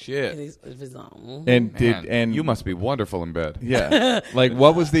his life. shit. Of his own. And You must be wonderful in bed. Yeah. Like,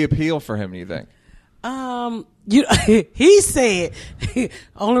 what was the appeal for him, you think? He said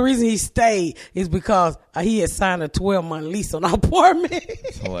only reason he stayed is because he had signed a 12-month lease on our apartment.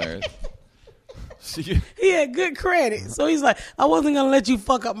 It's hilarious. He had good credit, so he's like, I wasn't gonna let you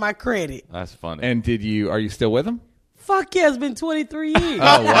fuck up my credit. That's funny. And are you still with him? Fuck yeah, it's been 23 years.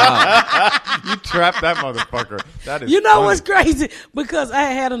 Oh, wow. You trapped that motherfucker. That is You know funny. what's crazy? Because I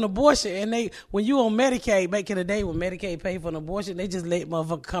had an abortion, and when you on Medicaid, back in the day when Medicaid paid for an abortion, they just let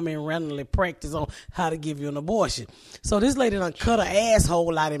motherfucker come in and randomly practice on how to give you an abortion. So this lady done cut her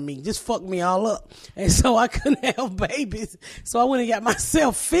asshole out of me, just fucked me all up. And so I couldn't have babies. So I went and got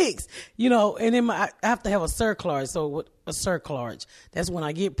myself fixed, and then I have to have a cerclage. So with a cerclage, that's when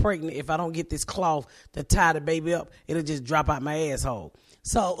I get pregnant. If I don't get this cloth to tie the baby up, it'll just drop out my asshole.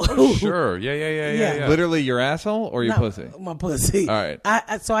 So Sure. Yeah. Literally your asshole or your pussy? My pussy. All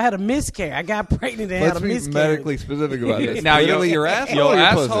right. So I had a miscarriage. I got pregnant and Let's had a be miscarriage. medically specific about this. Now, Literally your asshole or your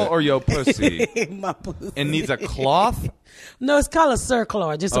asshole pussy? or your pussy? My pussy. It needs a cloth? No, it's called a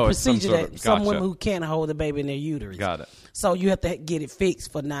cerclage. It's a It's some procedure sort of- that some gotcha. women who can't hold the baby in their uterus. Got it. So you have to get it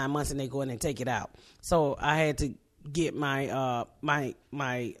fixed for 9 months, and they go in and take it out. So I had to get my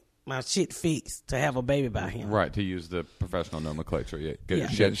my shit fixed to have a baby by him. Right, to use the professional nomenclature. Yeah, get Yeah. your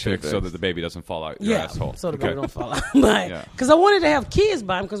shit Get shit fixed so fixed. that the baby doesn't fall out your Yeah, asshole. so the Okay. baby don't fall out. Yeah. Because I wanted to have kids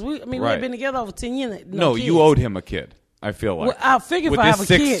by him, because we Right. had been together over 10 years. No, kids. you owed him a kid. I feel like. Well, I figure if with I his have a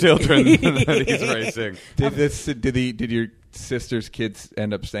 6 kid. children that he's raising. Did your sister's kids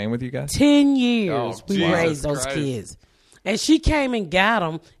end up staying with you guys? 10 years Oh, we Jesus raised those Christ. kids. And she came and got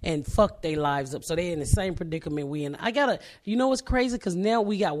them and fucked their lives up. So they in the same predicament we in. You know what's crazy? Because now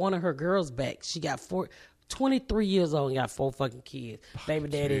we got one of her girls back. She got 23 years old and got 4 fucking kids. Baby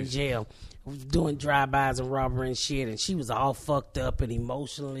daddy in jail. Doing drive-bys and robbery and shit. And she was all fucked up and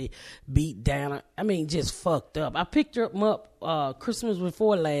emotionally beat down. I mean, just fucked up. I picked her up Christmas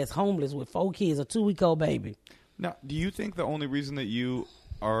before last, homeless with 4 kids, a 2-week-old baby. Now, do you think the only reason that you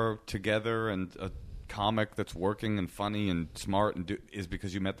are together and a comic that's working and funny and smart is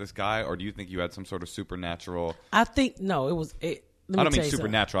because you met this guy, or do you think you had some sort of supernatural? I think no. It was I don't mean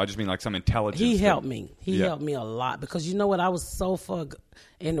supernatural. I just mean like some intelligence. He helped me. He helped me a lot because you know what? I was so fuck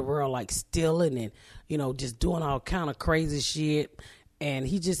in the world, like stealing and, you know, just doing all kind of crazy shit. And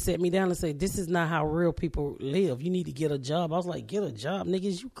he just sat me down and said, this is not how real people live. You need to get a job. I was like, get a job,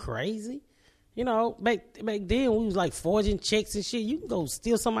 niggas, you crazy? You know, back then we was like forging checks and shit. You can go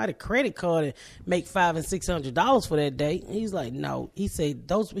steal somebody's credit card and make $500 and $600 for that day. And he's like, no. He said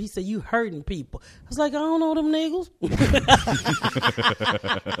you hurting people. I was like, I don't know them niggas.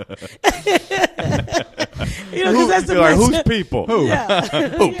 You know, 'cause that's the like, who's people? Who? Yeah.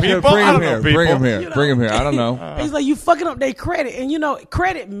 Who people? Bring him here. People. Bring him here. You know? Bring him here. I don't know. He's like, you fucking up their credit. And, you know,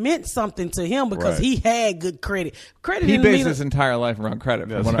 credit meant something to him because he had good credit. Credit He didn't based mean his entire life around credit.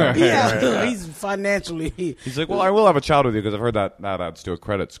 From what right. yeah, he's financially. He's like, well, I will have a child with you because I've heard that adds to a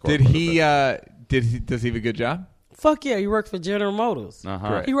credit score. Does he have a good job? Fuck yeah, he worked for General Motors.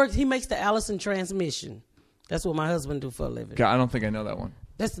 Uh-huh. He makes the Allison transmission. That's what my husband do for a living. God, I don't think I know that one.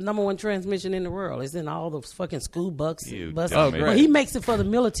 That's the number one transmission in the world. It's in all the fucking school buses. Oh, great. But he makes it for the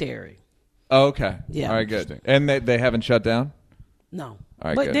military. Oh, okay. Yeah. All right, good. And they haven't shut down? No. All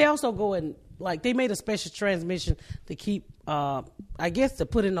right, but good. they also go in, like, they made a special transmission to keep, I guess to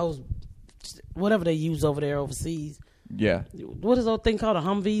put in those, whatever they use over there overseas. Yeah. What is that thing called? A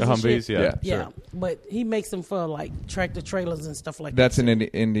Humvees? The Humvees, yeah. Yeah. Sure. But he makes them for, like, tractor trailers and stuff like That's that. in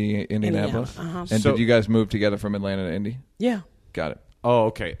Indianapolis? Uh-huh. And So- did you guys move together from Atlanta to Indy? Yeah. Got it. Oh,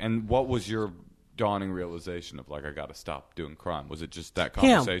 okay. And what was your dawning realization of like, I got to stop doing crime? Was it just that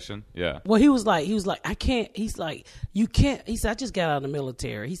conversation? Yeah. Well, he was like, I can't. He's like, you can't. He said, I just got out of the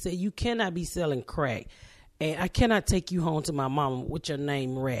military. He said, you cannot be selling crack, and I cannot take you home to my mama with your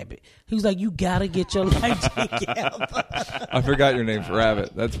name Rabbit. He was like, you gotta get your life together. I forgot your name's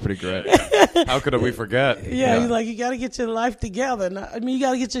Rabbit. That's pretty great. How could we forget? Yeah, he's like, you gotta get your life together. And I mean, you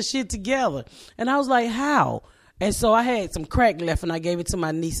gotta get your shit together. And I was like, how? And so I had some crack left, and I gave it to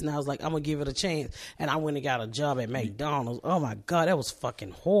my niece, and I was like, I'm going to give it a chance. And I went and got a job at McDonald's. Oh, my God, that was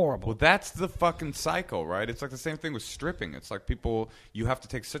fucking horrible. Well, that's the fucking cycle, right? It's like the same thing with stripping. It's like people, you have to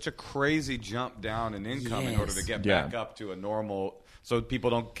take such a crazy jump down in income in order to get back up to a normal, so people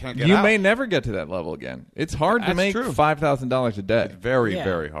can't get out. You may never get to that level again. It's hard to make $5,000 a day. Very,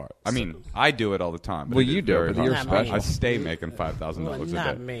 very hard. I mean, I do it all the time. But well, you do, but you're special. I stay making $5,000 a day.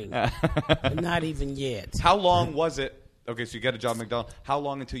 Not me. Not even yet. How long was it? Okay, so you get a job at McDonald's. How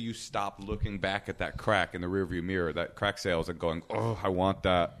long until you stop looking back at that crack in the rearview mirror, that crack sales, and going, oh, I want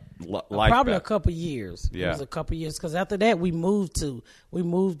that life Probably back? a couple years. Yeah. It was a couple years because after that we rented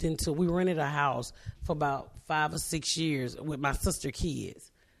a house for about 5 or 6 years with my sister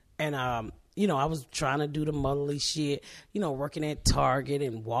kids, and you know, I was trying to do the motherly shit, you know, working at Target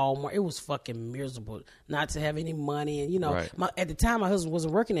and Walmart. It was fucking miserable not to have any money. And, you know, at the time, my husband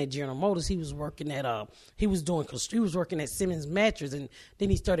wasn't working at General Motors. He was working at, he was working at Simmons Mattress. And then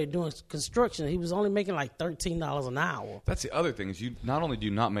he started doing construction. He was only making like $13 an hour. That's the other thing is you not only do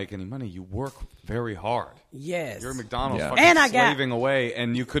you not make any money, you work very hard. Yes. You're at McDonald's fucking and slaving away,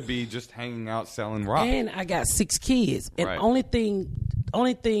 and you could be just hanging out selling rock. And I got 6 kids. And only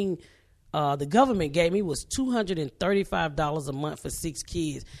thing the government gave me was $235 a month for 6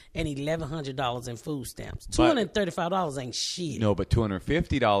 kids and $1,100 in food stamps. $235 ain't shit. No, but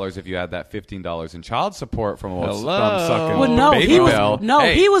 $250 if you add that $15 in child support from a Hello. thumb-sucking Well, no, baby bell.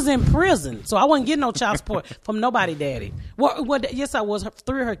 he was in prison, so I wasn't getting no child support from nobody daddy. Well, yes, I was.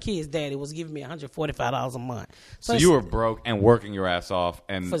 3 of her kids' daddy was giving me $145 a month. So you were broke and working your ass off,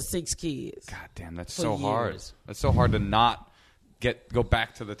 and for 6 kids. God damn, that's so hard. That's so hard to not go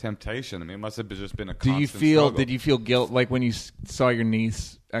back to the temptation. I mean, it must have just been a constant struggle. Did you feel guilt like when you saw your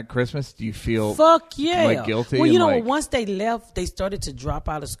niece at Christmas? Do you feel fuck yeah, like guilty? Well, you know, like, once they left, they started to drop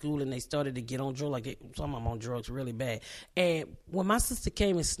out of school and they started to get on drugs. Like some of them on drugs really bad. And when my sister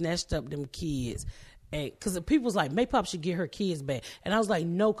came and snatched up them kids. Because the people was like, Maypop should get her kids back. And I was like,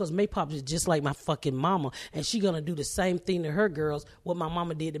 no, because Maypop is just like my fucking mama. And she going to do the same thing to her girls what my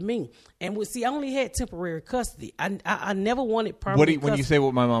mama did to me. And I only had temporary custody. I never wanted permanent custody. When you say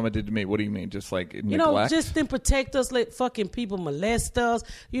what my mama did to me, what do you mean? Just like neglect? You know, just then protect us, let fucking people molest us,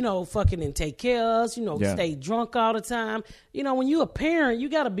 you know, fucking and take care of us, you know, stay drunk all the time. You know, when you're a parent, you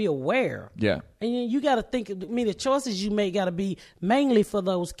got to be aware. Yeah. And you got to think, the choices you make got to be mainly for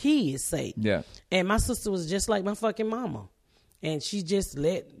those kids' sake. Yeah. And my sister was just like my fucking mama. And she just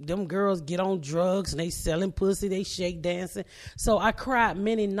let them girls get on drugs and they selling pussy, they shake dancing. So I cried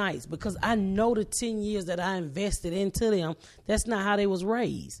many nights because I know the 10 years that I invested into them, that's not how they was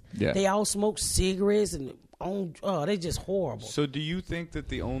raised. Yeah. They all smoked cigarettes and they just horrible. So do you think that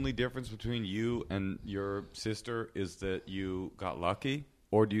the only difference between you and your sister is that you got lucky?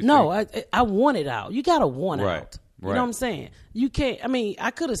 Or do you think... I wanted out. You got to want out. You know what I'm saying? You can't. I mean,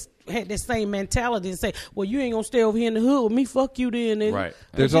 I could have had that same mentality and say, "Well, you ain't gonna stay over here in the hood with me. Fuck you, then." Nigga. Right.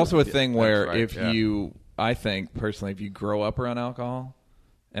 There's also a thing where if you, I think personally, if you grow up around alcohol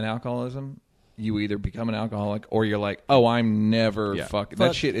and alcoholism, you either become an alcoholic or you're like, "Oh, I'm never fucking."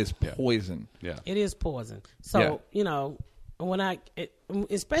 That shit is poison. Yeah, it is poison. So you know,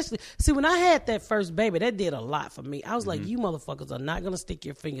 especially when I had that first baby, that did a lot for me. I was like, you motherfuckers are not gonna stick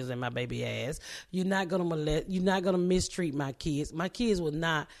your fingers in my baby ass. You're not gonna mistreat my kids. My kids will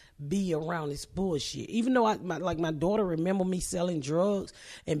not be around this bullshit. Even though my daughter remember me selling drugs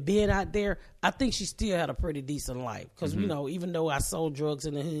and being out there, I think she still had a pretty decent life because you know, even though I sold drugs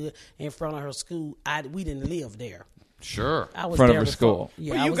in the hood in front of her school, we didn't live there. Sure. I was front there of her school.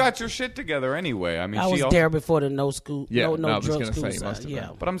 Yeah, well, you got your shit together anyway. I mean, I was there before the no school. Yeah, no I was drug gonna school. say, must have been.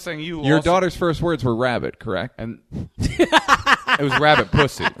 But I'm saying your daughter's first words were rabbit, correct? And it was rabbit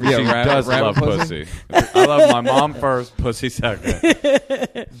pussy. Yeah, she does love pussy. I love my mom first, pussy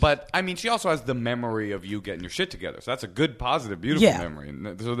second. But I mean, she also has the memory of you getting your shit together. So that's a good, positive, beautiful memory.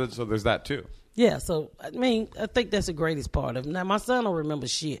 And so there's that too. Yeah, so I mean, I think that's the greatest part of it. Now my son don't remember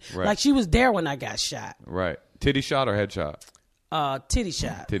shit. Right. Like she was there when I got shot. Right. Titty shot or head shot? Titty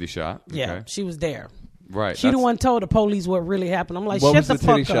shot. Titty shot. Okay. Yeah, she was there. Right. She the one told the police what really happened. I'm like, what shut was the fuck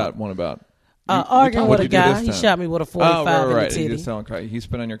up. Titty shot one about? Arguing with a guy. He shot me with a 45 in the titty. You just selling car. He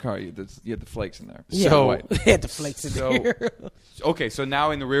spit on your car. You had the flakes in there. Yeah, so, had the flakes in there. Okay, so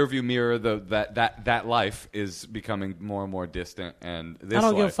now in the rearview mirror, that life is becoming more and more distant, and this I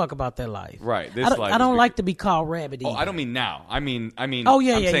don't give a fuck about that life. Right. This I don't like to be called rabbit. Oh, I don't mean now. I mean. Oh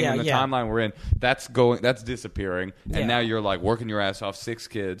yeah, I'm saying yeah. in the timeline we're in, that's disappearing, and now you're like working your ass off, 6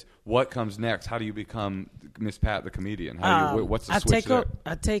 kids. What comes next? How do you become Miss Pat the comedian? What's the switch there?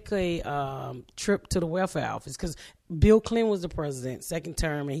 I take a trip to the welfare office because Bill Clinton was the president, second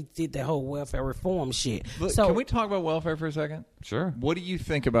term, and he did that whole welfare reform shit. Look, can we talk about welfare for a second? Sure. What do you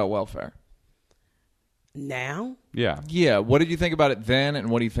think about welfare now? Yeah. Yeah. What did you think about it then, and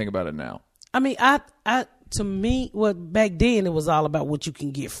what do you think about it now? I mean, to me, back then it was all about what you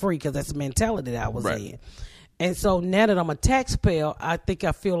can get free because that's the mentality that I was in. And so now that I'm a taxpayer, I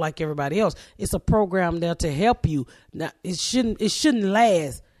feel like everybody else. It's a program there to help you. Now it shouldn't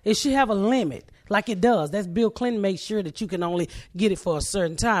last. It should have a limit, like it does. That's Bill Clinton makes sure that you can only get it for a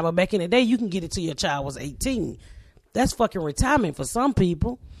certain time. But back in the day, you can get it till your child was 18. That's fucking retirement for some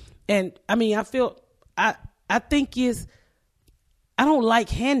people. And I mean, I think I don't like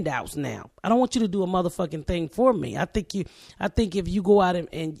handouts now. I don't want you to do a motherfucking thing for me. I think if you go out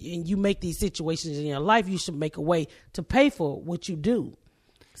and you make these situations in your life, you should make a way to pay for what you do.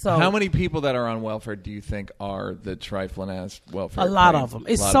 So how many people that are on welfare do you think are the trifling ass welfare? A lot of them.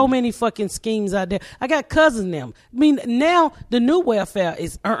 It's so many fucking schemes out there. I got cousins them. I mean, now the new welfare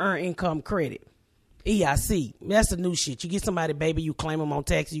is earned income credit. EIC. That's the new shit. You get somebody, baby, you claim them on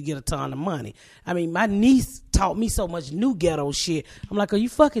taxes, you get a ton of money. I mean, my niece taught me so much new ghetto shit. I'm like, are you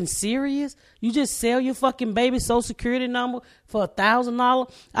fucking serious? You just sell your fucking baby social security number for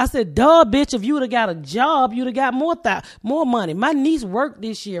 $1,000? I said, duh, bitch, if you would have got a job, you'd have got more money. My niece worked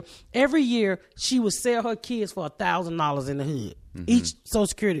this year. Every year, she would sell her kids for $1,000 in the hood. Mm-hmm. Each social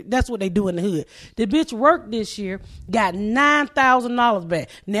security. That's what they do in the hood. The bitch worked this year, got $9,000 back.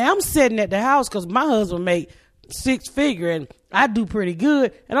 Now I'm sitting at the house because my husband made 6 figure and I do pretty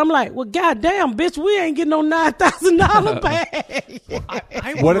good. And I'm like, well, goddamn, bitch, we ain't getting no $9,000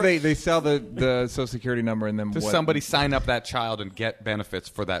 back. What do they sell the social security number and then somebody sign up that child and get benefits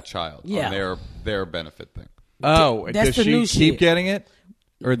for that child on their benefit thing. Oh, that's does the she new keep shit. Getting it?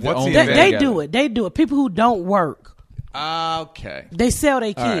 Or they do it. They do it. People who don't work. Okay. They sell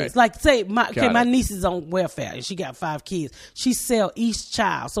their kids. Right. Like say my niece is on welfare and she got 5 kids. She sell each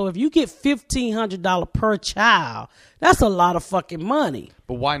child. So if you get $1,500 per child, that's a lot of fucking money.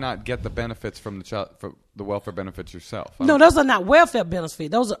 But why not get the benefits from the child, for the welfare benefits yourself? No, those are not welfare benefits.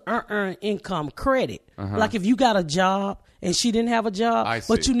 Those are earned income credit. Uh-huh. Like if you got a job and she didn't have a job,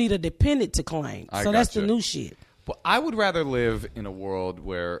 but you need a dependent to claim. So that's the new shit. Well, I would rather live in a world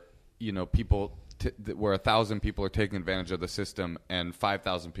where people. Where 1,000 people are taking advantage of the system and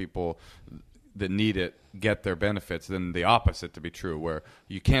 5,000 people that need it get their benefits than the opposite to be true, where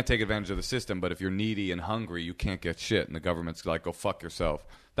you can't take advantage of the system, but if you're needy and hungry, you can't get shit, and the government's like, go fuck yourself.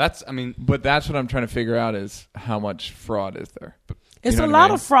 But that's what I'm trying to figure out is how much fraud is there. It's a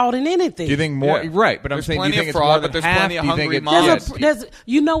lot of fraud in anything. Do you think more? Yeah. Right, but I'm saying, do you think it's fraud, but there's plenty of hungry moms.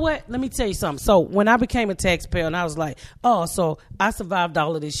 You know what? Let me tell you something. So when I became a taxpayer, and I was like, oh, so I survived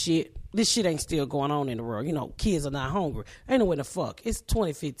all of this shit. This shit ain't still going on in the world. Kids are not hungry. Ain't no way the fuck. It's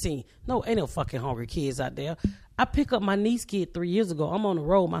 2015. No, ain't no fucking hungry kids out there. I pick up my niece kid 3 years ago. I'm on the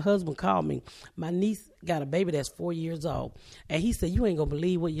road. My husband called me. My niece got a baby that's 4 years old. And he said, you ain't going to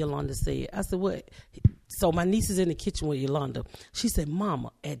believe what Yolanda said. I said, what? So my niece is in the kitchen with Yolanda. She said,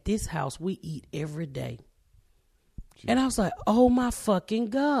 Mama, at this house, we eat every day. And I was like, oh, my fucking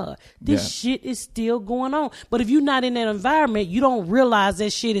God. This shit is still going on. But if you're not in that environment, you don't realize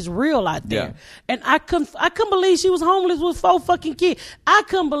that shit is real out there. Yeah. And I couldn't believe she was homeless with 4 fucking kids. I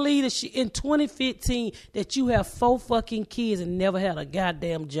couldn't believe that in 2015 that you have 4 fucking kids and never had a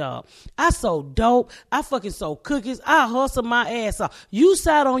goddamn job. I sold dope. I fucking sold cookies. I hustled my ass off. You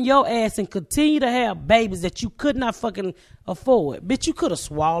sat on your ass and continue to have babies that you could not fucking afford. Bitch, you could have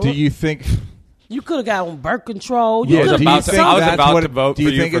swallowed. Do you think... You could have got on birth control. I was about to vote for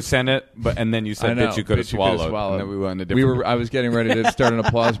you for Senate, and then you said that you could have swallowed. And then we went in a different I was getting ready to start an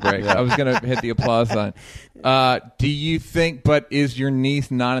applause break. I was going to hit the applause sign. Do you think, but is your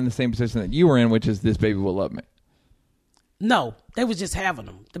niece not in the same position that you were in, which is this baby will love me? No, they was just having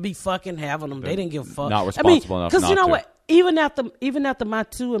them. To be fucking having them. They didn't give a fuck. Not responsible enough. Because you know what? Even after my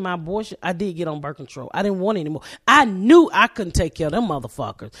 2 and my abortion, I did get on birth control. I didn't want it anymore. I knew I couldn't take care of them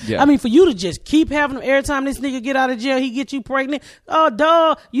motherfuckers. Yeah. I mean, for you to just keep having them every time this nigga get out of jail, he get you pregnant. Oh,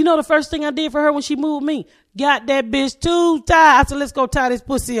 duh. You know the first thing I did for her when she moved me? Got that bitch too tied. I said, let's go tie this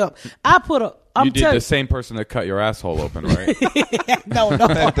pussy up. I put a... You did the same person that cut your asshole open, right? No.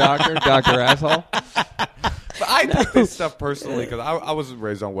 Dr. Asshole? But I take this stuff personally because I was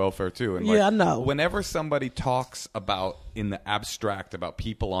raised on welfare too. And I know. Whenever somebody talks about in the abstract about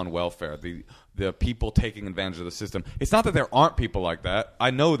people on welfare, the people taking advantage of the system, it's not that there aren't people like that.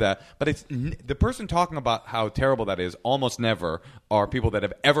 I know that, but it's the person talking about how terrible that is. Almost never are people that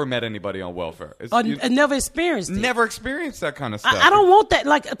have ever met anybody on welfare. Never experienced it. Never experienced that kind of stuff. I don't want that.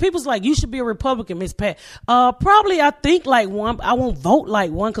 Like people's like, you should be a Republican, Miss Pat. Probably I think like one. I won't vote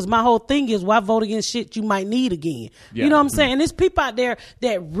like one because my whole thing is why vote against shit you might need again. Yeah. You know what I'm saying? And there's people out there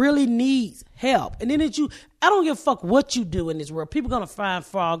that really needs help. And then I don't give a fuck what you do in this world. People gonna find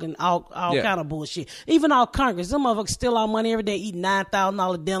frog and all kind of bullshit. Even all Congress, some motherfuckers steal our money every day, eat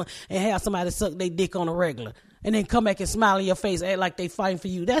 $9,000 dinner, and have somebody suck their dick on a regular, and then come back and smile in your face, act like they fighting for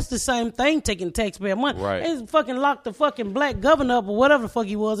you. That's the same thing, taking taxpayer money. Right. They fucking locked the fucking black governor up or whatever the fuck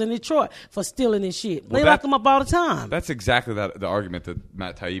he was in Detroit for stealing his shit. They lock him up all the time. That's exactly the argument that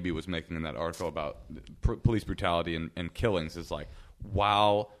Matt Taibbi was making in that article about police brutality and killings. Is like,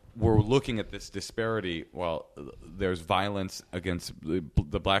 while we're looking at this disparity, while there's violence against the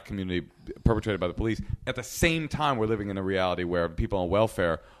black community perpetrated by the police, at the same time we're living in a reality where people on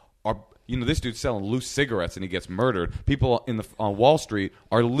welfare are, this dude's selling loose cigarettes and he gets murdered. People on Wall Street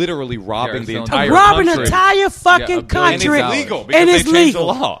are literally robbing the entire country. Robbing the entire fucking country. And it's legal because they changed the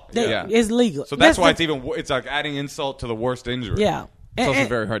law. It's legal. So that's why it's like adding insult to the worst injury. Yeah. It's also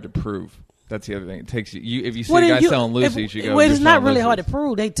very hard to prove. That's the other thing. It takes you if you see a guy selling loosies, you go. Well, it's not really hard to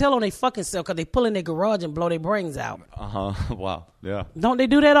prove. They tell on they fucking self because they pull in their garage and blow their brains out. Wow. Yeah. Don't they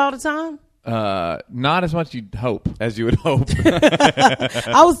do that all the time? Not as much as you would hope.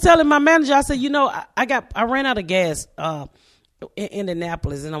 I was telling my manager, I said, I ran out of gas in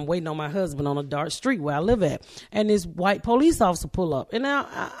Indianapolis, and I'm waiting on my husband on a dark street where I live at, and this white police officer pull up, and now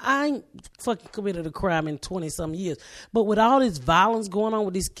I ain't fucking committed a crime in 20-some years, but with all this violence going on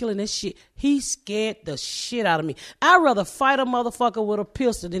with this killing, this shit, he scared the shit out of me. I'd rather fight a motherfucker with a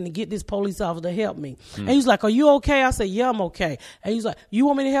pistol than to get this police officer to help me. And he's like, are you okay? I said, yeah, I'm okay. And he's like, you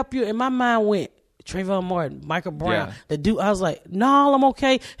want me to help you? And my mind went, Trayvon Martin, Michael Brown, the dude. I was like, no, I'm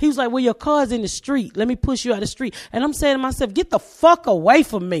okay. He was like, well, your car's in the street. Let me push you out the street. And I'm saying to myself, get the fuck away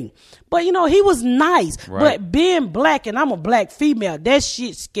from me. But, he was nice. Right. But being black, and I'm a black female, that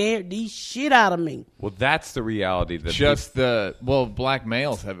shit scared the shit out of me. Well, that's the reality. That black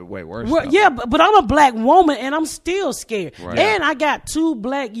males have it way worse. Well, yeah, but I'm a black woman, and I'm still scared. Right. And I got 2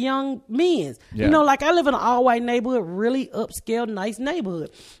 black young men. Yeah. Like I live in an all-white neighborhood, really upscale, nice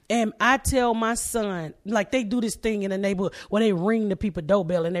neighborhood. And I tell my son, like they do this thing in the neighborhood where they ring the people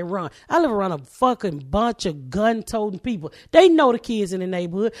doorbell and they run. I live around a fucking bunch of gun-toting people. They know the kids in the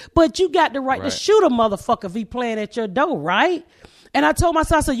neighborhood, but you got the right to shoot a motherfucker if he playing at your door, right? And I told my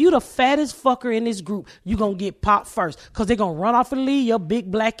son, I said, you the fattest fucker in this group. You going to get popped first because they're going to run off and leave your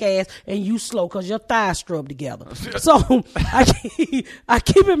big black ass and you slow because your thighs scrub together. So I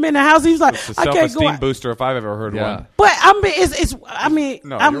keep him in the house. He's like, I can't go out. Self-esteem booster if I've ever heard one. But I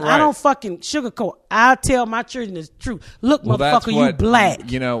don't fucking sugarcoat. I tell my children the truth. Look, motherfucker, you black.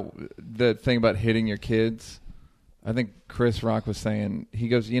 The thing about hitting your kids, I think Chris Rock was saying, he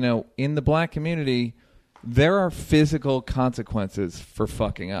goes, in the black community, there are physical consequences for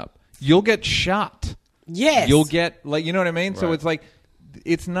fucking up. You'll get shot. Yes. You'll get, you know what I mean? Right. So it's like,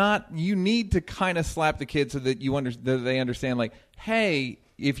 it's not, you need to kind of slap the kids so that that they understand, hey,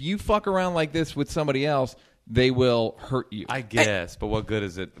 if you fuck around like this with somebody else, they will hurt you. I guess, but what good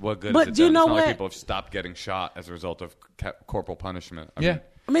is it? What good But is it? do you done? know It's not what? like people have stopped getting shot as a result of corporal punishment. I Yeah. mean,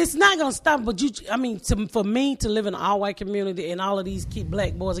 I mean, it's not gonna stop. But for me to live in an all-white community and all of these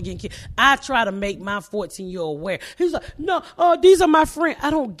black boys are getting killed, I try to make my 14-year-old aware. He's like, no, these are my friends.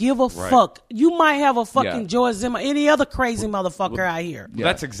 I don't give a fuck. You might have a fucking George Zimmer, any other crazy motherfucker out here. Yeah.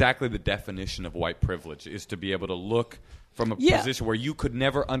 That's exactly the definition of white privilege: is to be able to look from a position where you could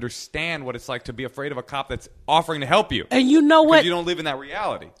never understand what it's like to be afraid of a cop that's offering to help you. And you know what? You don't live in that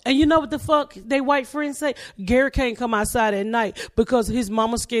reality. And you know what the fuck they white friends say? Gary can't come outside at night because his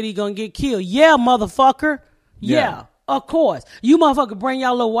mama scared he gonna get killed. Yeah, motherfucker. Yeah. Of course. You motherfucker bring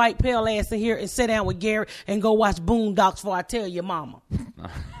y'all little white pale ass in here and sit down with Gary and go watch Boondocks before I tell your mama.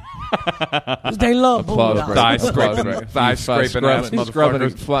 They love Boondocks. Thigh scraping ass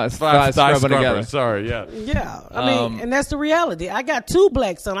motherfuckers. Thigh scrubbing together. Sorry, yeah. Yeah, I mean, and that's the reality. I got 2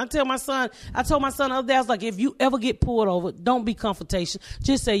 black sons. I told my son the other day, I was like, if you ever get pulled over, don't be confrontation.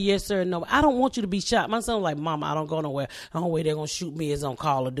 Just say yes, sir, no. I don't want you to be shot. My son was like, Mama, I don't go nowhere. The only way they're going to shoot me is on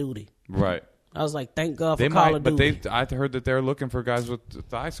Call of Duty. Right. I was like, thank God for Call of Duty. But I heard that they're looking for guys with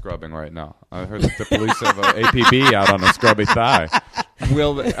thigh scrubbing right now. I heard that the police have an APB out on a scrubby thigh.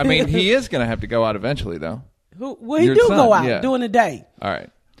 I mean, he is going to have to go out eventually, though. He do go out during the day. All right.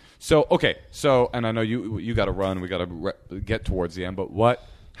 So, and I know you got to run. We got to get towards the end. But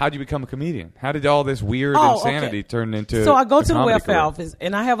how'd you become a comedian? How did all this weird insanity turn into? So I go to the welfare career? office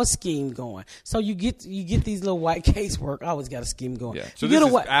and I have a scheme going. So you get these little white casework. I always got a scheme going. Yeah. So this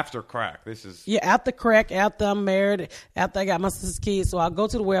is after crack. This is after crack. After I'm married. After I got my sister's kids. So I go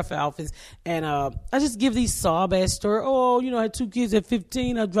to the welfare office and I just give these sob ass stories. Oh, I had 2 kids at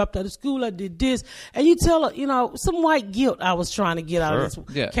 15. I dropped out of school. I did this, and you tell her, some white guilt I was trying to get out of this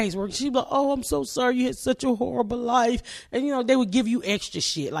casework. She'd be like, "Oh, I'm so sorry. You had such a horrible life," and they would give you extra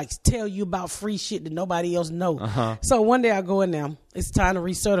shit. Like tell you about free shit that nobody else knows. So one day I go in there, it's time to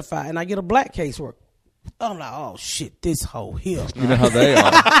recertify, and I get a black casework. I'm like, oh shit, this hoe here. You know how they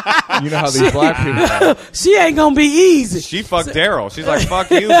are. You know how these black people are. She ain't gonna be easy. She fucked Daryl. She's like,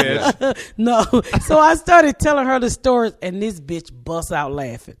 fuck you, bitch. No. So I started telling her the stories, and this bitch busts out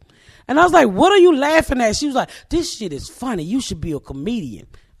laughing. And I was like, what are you laughing at? She was like, this shit is funny. You should be a comedian.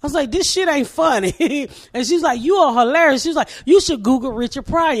 I was like, this shit ain't funny. And she's like, you are hilarious. She's like, you should Google Richard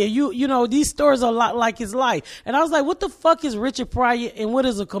Pryor. You know, these stories are a lot like his life. And I was like, what the fuck is Richard Pryor and what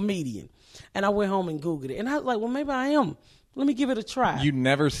is a comedian? And I went home and Googled it. And I was like, well, maybe I am. Let me give it a try. You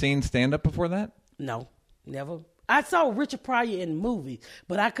never seen stand-up before that? No, never. I saw Richard Pryor in movies,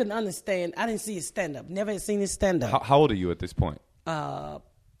 but I couldn't understand. I didn't see his stand-up. Never had seen his stand-up. How old are you at this point?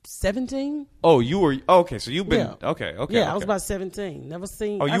 17. Oh, you were okay. So you've been okay. Yeah, I was about 17. Never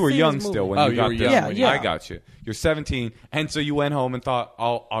seen. Oh, you were young still when you got this. Yeah. I got you. You're 17, and so you went home and thought,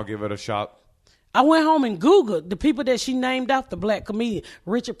 I'll give it a shot. I went home and Googled the people that she named after black comedian.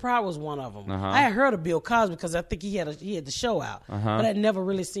 Richard Pryor was one of them. I had heard of Bill Cosby because I think he had the show out, but I'd never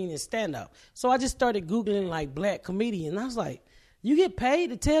really seen his stand up. So I just started Googling like black comedian. And I was like, you get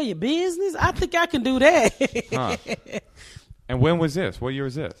paid to tell your business? I think I can do that. And when was this? What year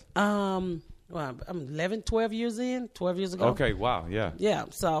was this? Well, I'm 11, 12 years in, 12 years ago. Okay, wow, yeah. Yeah,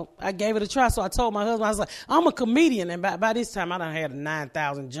 so I gave it a try. So I told my husband, I was like, I'm a comedian. And by this time, I done had a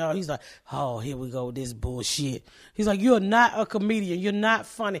 9,000 job. He's like, oh, here we go with this bullshit. He's like, you're not a comedian. You're not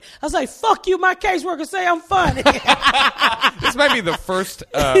funny. I was like, fuck you. My caseworker say I'm funny. This might be the first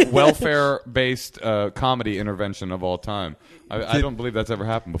welfare-based comedy intervention of all time. I don't believe that's ever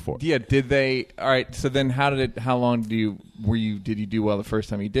happened before. Yeah, did they? All right, so then how long did you do well the first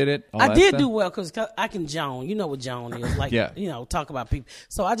time you did it? I did do well because I can Joan. You know what Joan is. Like, talk about people.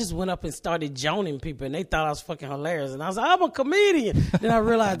 So I just went up and started Joaning people, and they thought I was fucking hilarious. And I was like, I'm a comedian. Then I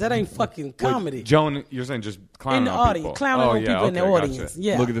realized that ain't fucking comedy. Wait, Joan, you're saying just clowning on people? Clowning on people in the audience. Gotcha.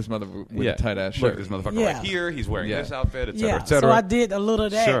 Yeah. Look at this motherfucker with a tight-ass shirt. Look at this motherfucker right here. He's wearing this outfit, et cetera, et cetera. So I did a little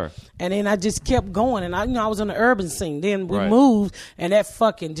of that. Sure. And then I just kept going. And I was on the urban scene. Then we moved, and that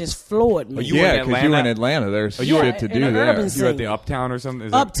fucking just floored me. Because you were in Atlanta. There's shit to do there. You were at the Uptown or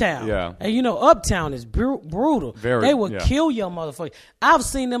something? Uptown. Yeah. And Uptown is brutal. They would kill your motherfucker. I've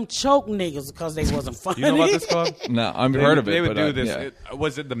seen them choke niggas because they wasn't funny. You know about this club? No, I've heard of it. They would do this.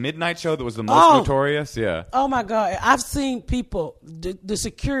 Was it the Midnight Show that was the most notorious? Yeah. Oh my God. I've seen people, the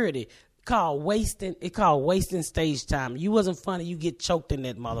security called wasting stage time. You wasn't funny, you get choked in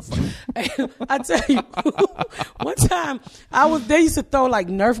that motherfucker. And I tell you, one time they used to throw like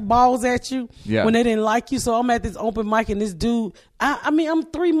Nerf balls at you when they didn't like you. So I'm at this open mic and this dude, I mean, I'm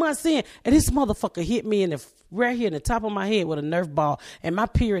 3 months in, and this motherfucker hit me right here in the top of my head with a Nerf ball, and my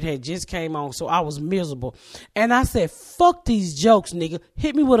period had just came on, so I was miserable. And I said, fuck these jokes, nigga.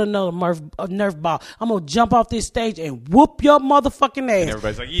 Hit me with another Nerf ball. I'm going to jump off this stage and whoop your motherfucking ass. And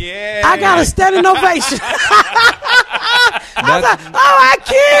everybody's like, yeah. I got a standing ovation. I was like, I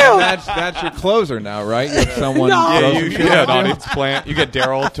killed. That's your closer now, right? You have someone No. You get an audience plant. You get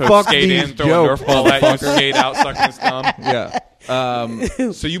Daryl to Fuck skate these in, throw a jokes, Nerf ball at you, skate out, sucking his thumb. Yeah.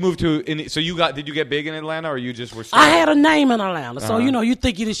 So you moved to. Did you get big in Atlanta, or you just were? I had a name in Atlanta, so you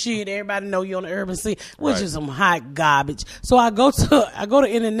think you the shit. Everybody know you on the urban scene, which is some hot garbage. So I go to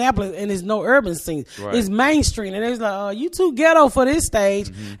Indianapolis, and there's no urban scene. Right. It's Main Street, and it's like, you too ghetto for this stage.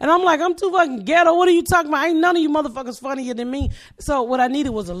 And I'm like, I'm too fucking ghetto. What are you talking about? Ain't none of you motherfuckers funnier than me. So what I needed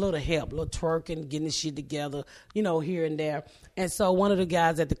was a little help, a little twerking, getting this shit together, here and there. And so one of the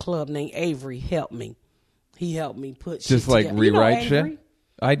guys at the club named Avery helped me. He helped me put shit Just like together. rewrite shit?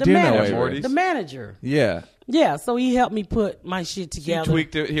 I do know Avery. The manager. Yeah. Yeah, so he helped me put my shit together. You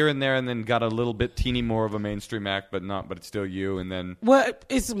tweaked it here and there, and then got a little bit teeny more of a mainstream act, but it's still you. And then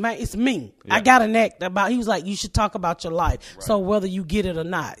it's me. Yeah. I got an act about. He was like, you should talk about your life, so whether you get it or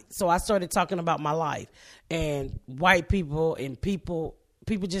not. So I started talking about my life, and white people and people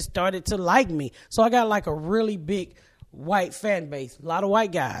just started to like me. So I got like a really big white fan base, a lot of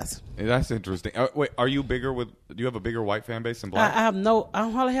white guys. Yeah, that's interesting. Wait, are you bigger do you have a bigger white fan base than black? I don't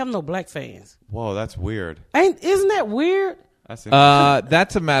hardly have no black fans. Whoa, that's weird. Isn't that weird? That's interesting.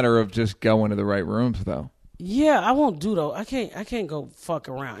 That's a matter of just going to the right rooms, though. Yeah, I won't do though. I can't go fuck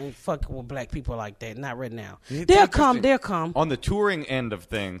around and fuck with black people like that. Not right now. They'll come. On the touring end of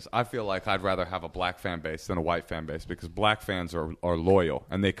things, I feel like I'd rather have a black fan base than a white fan base, because black fans are loyal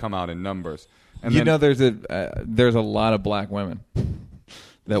and they come out in numbers. And there's a lot of black women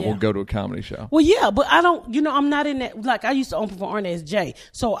that will go to a comedy show. Well, yeah, but I don't. I'm not in that. Like, I used to open for Ernest J,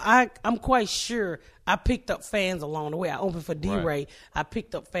 so I'm quite sure I picked up fans along the way. I opened for D-Ray. Right. I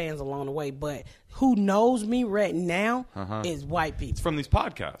picked up fans along the way, but who knows me right now is white people. It's from these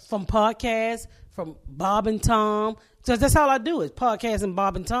podcasts. From podcasts, from Bob and Tom. So that's all I do is podcasts and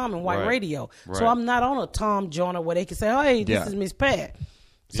Bob and Tom and white radio. Right. So I'm not on a Tom Joyner where they can say, hey, this is Miss Pat.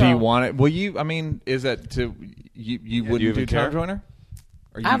 Do you want it? Well, is that to you wouldn't do Tom Joyner?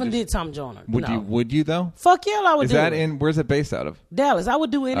 I haven't did Tom Joyner. Would you though? Fuck yeah, I would do. Is that in? Where's it based out of? Dallas. I would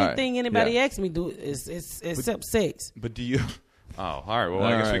do anything anybody asks me to do except sex. But do you? Oh, all right. Well,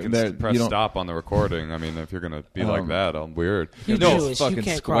 I guess we can press stop on the recording. I mean, if you're gonna be like that, I'm weird. You Jewish, you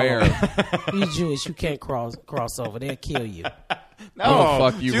can't cross over. You Jewish, you can't cross over. They'll kill you. No,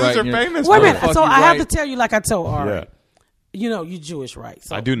 fuck you. Jews right are famous. Wait a for it. minute. So I have to tell you, like I told Ari. Yeah. You Jewish, right?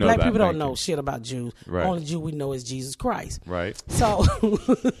 So I do know black that. people don't Thank know you. shit about Jews. Right. Only Jew we know is Jesus Christ. Right. So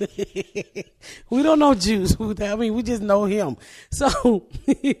we don't know Jews. I mean, we just know him. So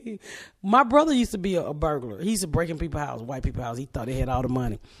my brother used to be a burglar. He used to break in people's house, white people's house. He thought they had all the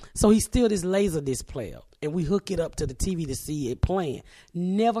money. So he steal this laser disc player, and we hook it up to the TV to see it playing.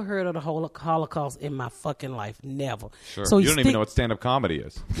 Never heard of the whole Holocaust in my fucking life. Never. Sure. So you don't even know what stand-up comedy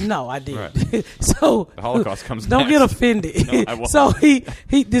is. No, I didn't. Right. So the Holocaust comes Don't next. get offended. No, I won't. So this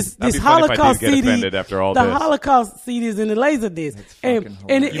That'd be funny Holocaust if I did get CD. offended after all the this. Holocaust CD is in the laser disc. And You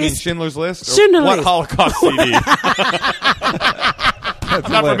mean it's Schindler's List? Or Schindler's what List. Holocaust CD? I'm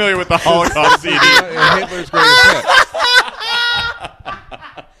not familiar with the Holocaust CD. Hitler's greatest hit.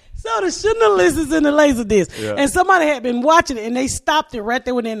 So the Schindler List is in the laser disc, Yeah. and somebody had been watching it, and they stopped it right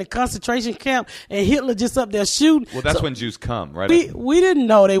there when they're in the concentration camp, and Hitler just up there shooting. Well, that's So when Jews come, right? we didn't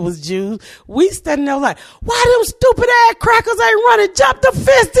know they was Jews. We standing there like, why them stupid ass crackers ain't running? Jump the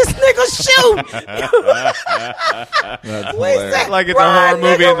fence, this nigga shoot. That's We hilarious. said, Like it's a "Run, horror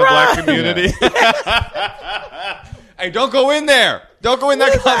movie nigga, in the black run." community. Hey, don't go in there. Don't go in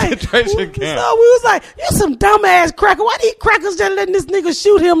that concentration camp. So we was like, you some dumbass cracker. Why these crackers just letting this nigga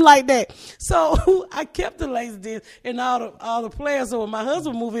shoot him like that? So I kept the laser disc and all the players. So when my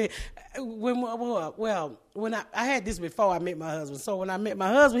husband moved in, when I had this before I met my husband. So when I met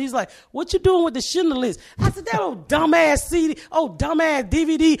my husband, he's like, what you doing with the Schindler List? I said, that old dumbass CD, dumbass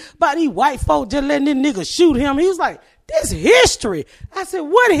DVD about these white folk just letting this nigga shoot him. He was like, this history. I said,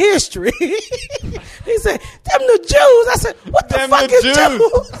 what history? He said, them the Jews. I said, what the Them fuck the is Jews?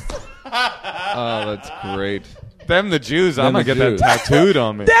 Oh, that's great. Them the Jews. I'm Them going the to get that Jews. tattooed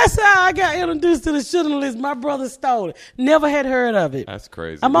on me. That's how I got introduced to the Schindler List. My brother stole it. Never had heard of it. That's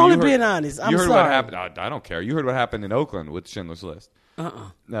crazy. I'm Well, only you heard- being honest. I'm you heard sorry. what happened. I don't care. You heard what happened in Oakland with Schindler's List.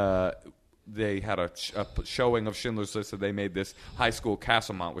 They had a showing of Schindler's List, so they made this high school,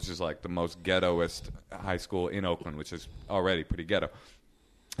 Castlemont, which is like the most ghettoest high school in Oakland, which is already pretty ghetto.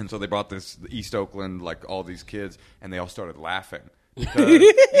 And so they brought this East Oakland, like all these kids, and they all started laughing. Because,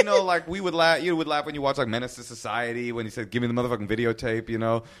 you know, like you would laugh when you watch like Menace to Society, when he said, "Give me the motherfucking videotape," you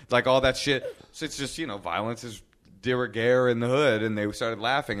know, like all that shit. So it's just, you know, violence is de rigueur in the hood, and they started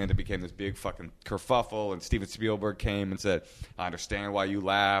laughing, and it became this big fucking kerfuffle. And Steven Spielberg came and said, "I understand why you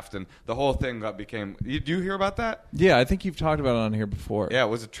laughed," and the whole thing became. Do you hear about that? Yeah, I think you've talked about it on here before. Yeah, it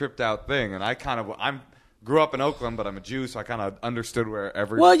was a tripped out thing, and I'm grew up in Oakland, but I'm a Jew, so I kind of understood where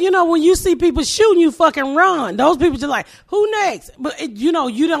Well, you know, when you see people shooting, you fucking run. Those people just like, who next? But you know,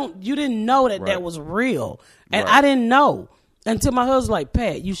 you didn't know that was real, and I didn't know until my husband was like,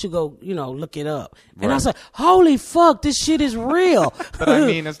 "Pat, you should go, you know, look it up." And I was like, "Holy fuck, this shit is real." But I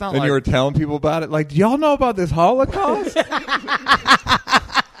mean, it's not. And you were telling people about it, like, "Do y'all know about this Holocaust?"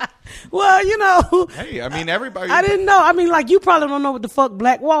 Well, you know, hey, I mean, everybody. I didn't know. I mean, like, you probably don't know what the fuck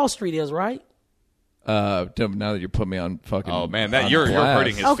Black Wall Street is, right? Now that you put me on fucking. Oh man, that you're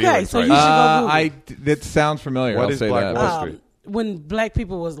hurting his feelings. Okay, so right you should go Google. That sounds familiar. What I'll is say Black that. Wall Street? When black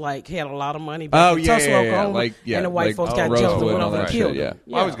people was like had a lot of money back in Tulsa, Oklahoma, and the white folks got jealous and went over and killed them.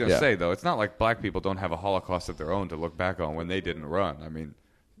 Well, I was going to say though, it's not like black people don't have a Holocaust of their own to look back on when they didn't run. I mean,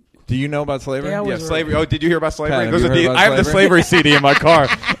 do you know about slavery? Yeah, slavery. Oh, did you hear about slavery? Pat, I have the slavery CD in my car.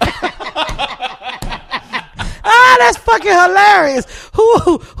 That's fucking hilarious.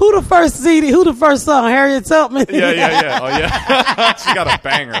 Who the first CD? Who the first song? Harriet Tubman. Yeah. Oh yeah, she got a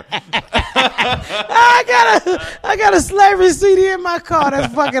banger. I got a slavery CD in my car.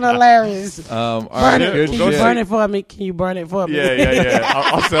 That's fucking hilarious. All right, Can you burn it for me? Can you burn it for me? Yeah.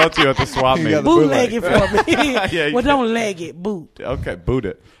 I'll sell it to you at the swap meet. Bootleg it for me. Well, don't leg it. Boot. Okay, boot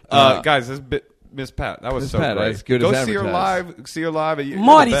it. Guys, this bit. Miss Pat, that was Miss so Pat, great. as good Go as see her live. See her live.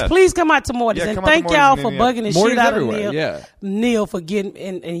 Morty's, please come out to Morty's, and thank y'all for bugging the shit out of Neil. Yeah. Neil for getting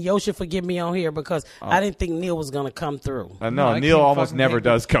and Yosha for getting me on here because I didn't think Neil was gonna come through. No, Neil almost never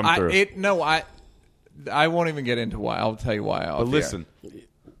does come through. I won't even get into why. I'll tell you why. But listen,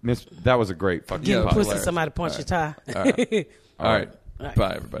 Miss, that was a great fucking. Getting pussy, somebody punch your tie. All right.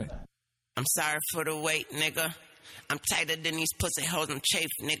 Bye, everybody. I'm sorry for the wait, nigga. I'm tighter than these pussy hoes. I'm chafe,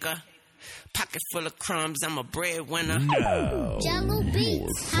 nigga. Pocket full of crumbs, I'm a breadwinner. Now, Jello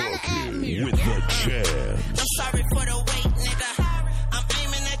Beats, holla at me. With the champ. I'm sorry for the wait, nigga. I'm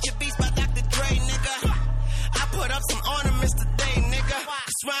aiming at your beats by Dr. Dre, nigga. I put up some ornaments today, nigga.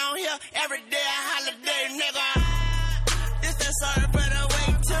 Cause round here, every day a holiday, nigga. This that sorry for the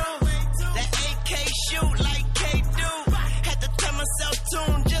wait, too. That AK shoot like K do. Had to tell myself,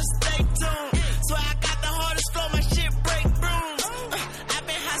 tune, just stay tuned. So I got the hardest flow, my shit break brooms. I've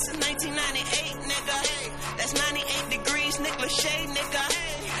been hot since 1998, nigga. That's 98 degrees, Nick Lachey, nigga.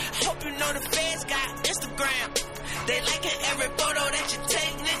 Hope you know the feds got Instagram. They liking every photo that you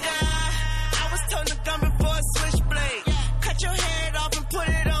take, nigga. I was told to gun before a switchblade. Cut your head off and put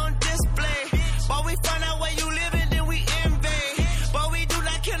it on display. While we find out where you live and then we invade. But we do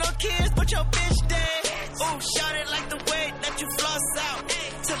not kill no kids, but your bitch dead. Ooh, shout it like the way that you floss out.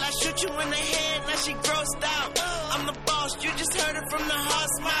 Till I shoot you in the head, now she grossed out. I'm the boss, you just heard it from the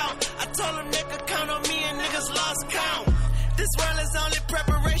horse mouth. I told him nigga count on me and niggas lost count. This world is only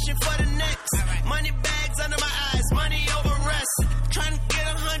preparation for the next. Money bags under my eyes, money over rest. Trying to get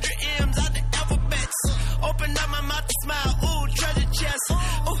 100 M's out the alphabets. Open up my mouth to smile, ooh, treasure chest.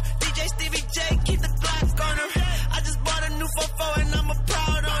 Ooh, DJ Stevie J, keep the Glock on her. I just bought a new 4-4 and I'm a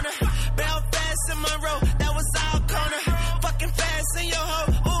proud owner. Belfast in Monroe, that was our corner. Fucking fast in your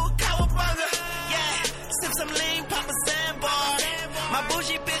hoe, ooh, cowabunga. Yeah, sip some lean, pop a sandbar. My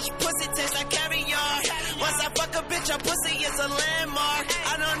bougie bitch pussy tastes like caviar. Once I fuck a bitch, her pussy is a landmark.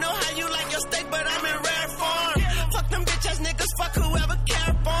 I don't know how you like your steak, but I'm in rare form. Fuck them bitch ass niggas, fuck whoever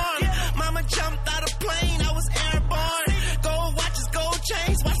care for 'em. Mama jumped out of plane, I was airborne. Gold watches, gold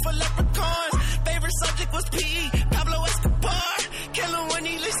chains, watch for leprechauns. Favorite subject was PE, Pablo Escobar. Kill him when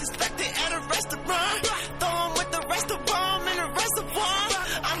he least expected at a restaurant. Throw him with the rest of bomb in a reservoir.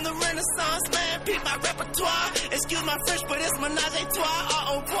 I'm the Renaissance man, peep my repertoire. Excuse my French, but it's menage a trois,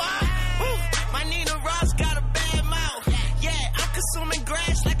 au revoir. My Nina Ross got a bad mouth. Yeah, I'm consuming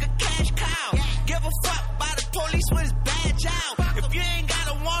grass like a cash cow. Give a fuck by the police with his badge out. If you ain't got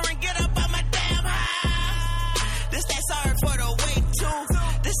a warrant, get up out my damn house. This that sorry for the wait too.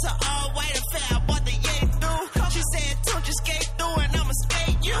 This a all-white affair, I bought the yay through. She said, don't you skate through and I'ma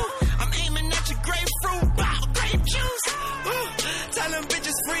skate you. I'm aiming at your grapefruit, bottle grape juice. Tell them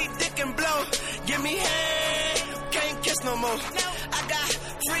bitches free dick and blow. Give me head, can't kiss no more. I got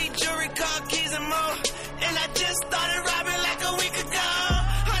free jewelry, car keys and more. And I just started robbing like a week ago.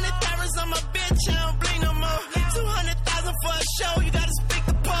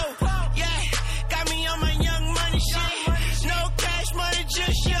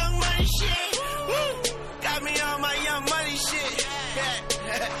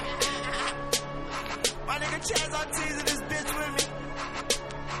 Chaz Ortiz in this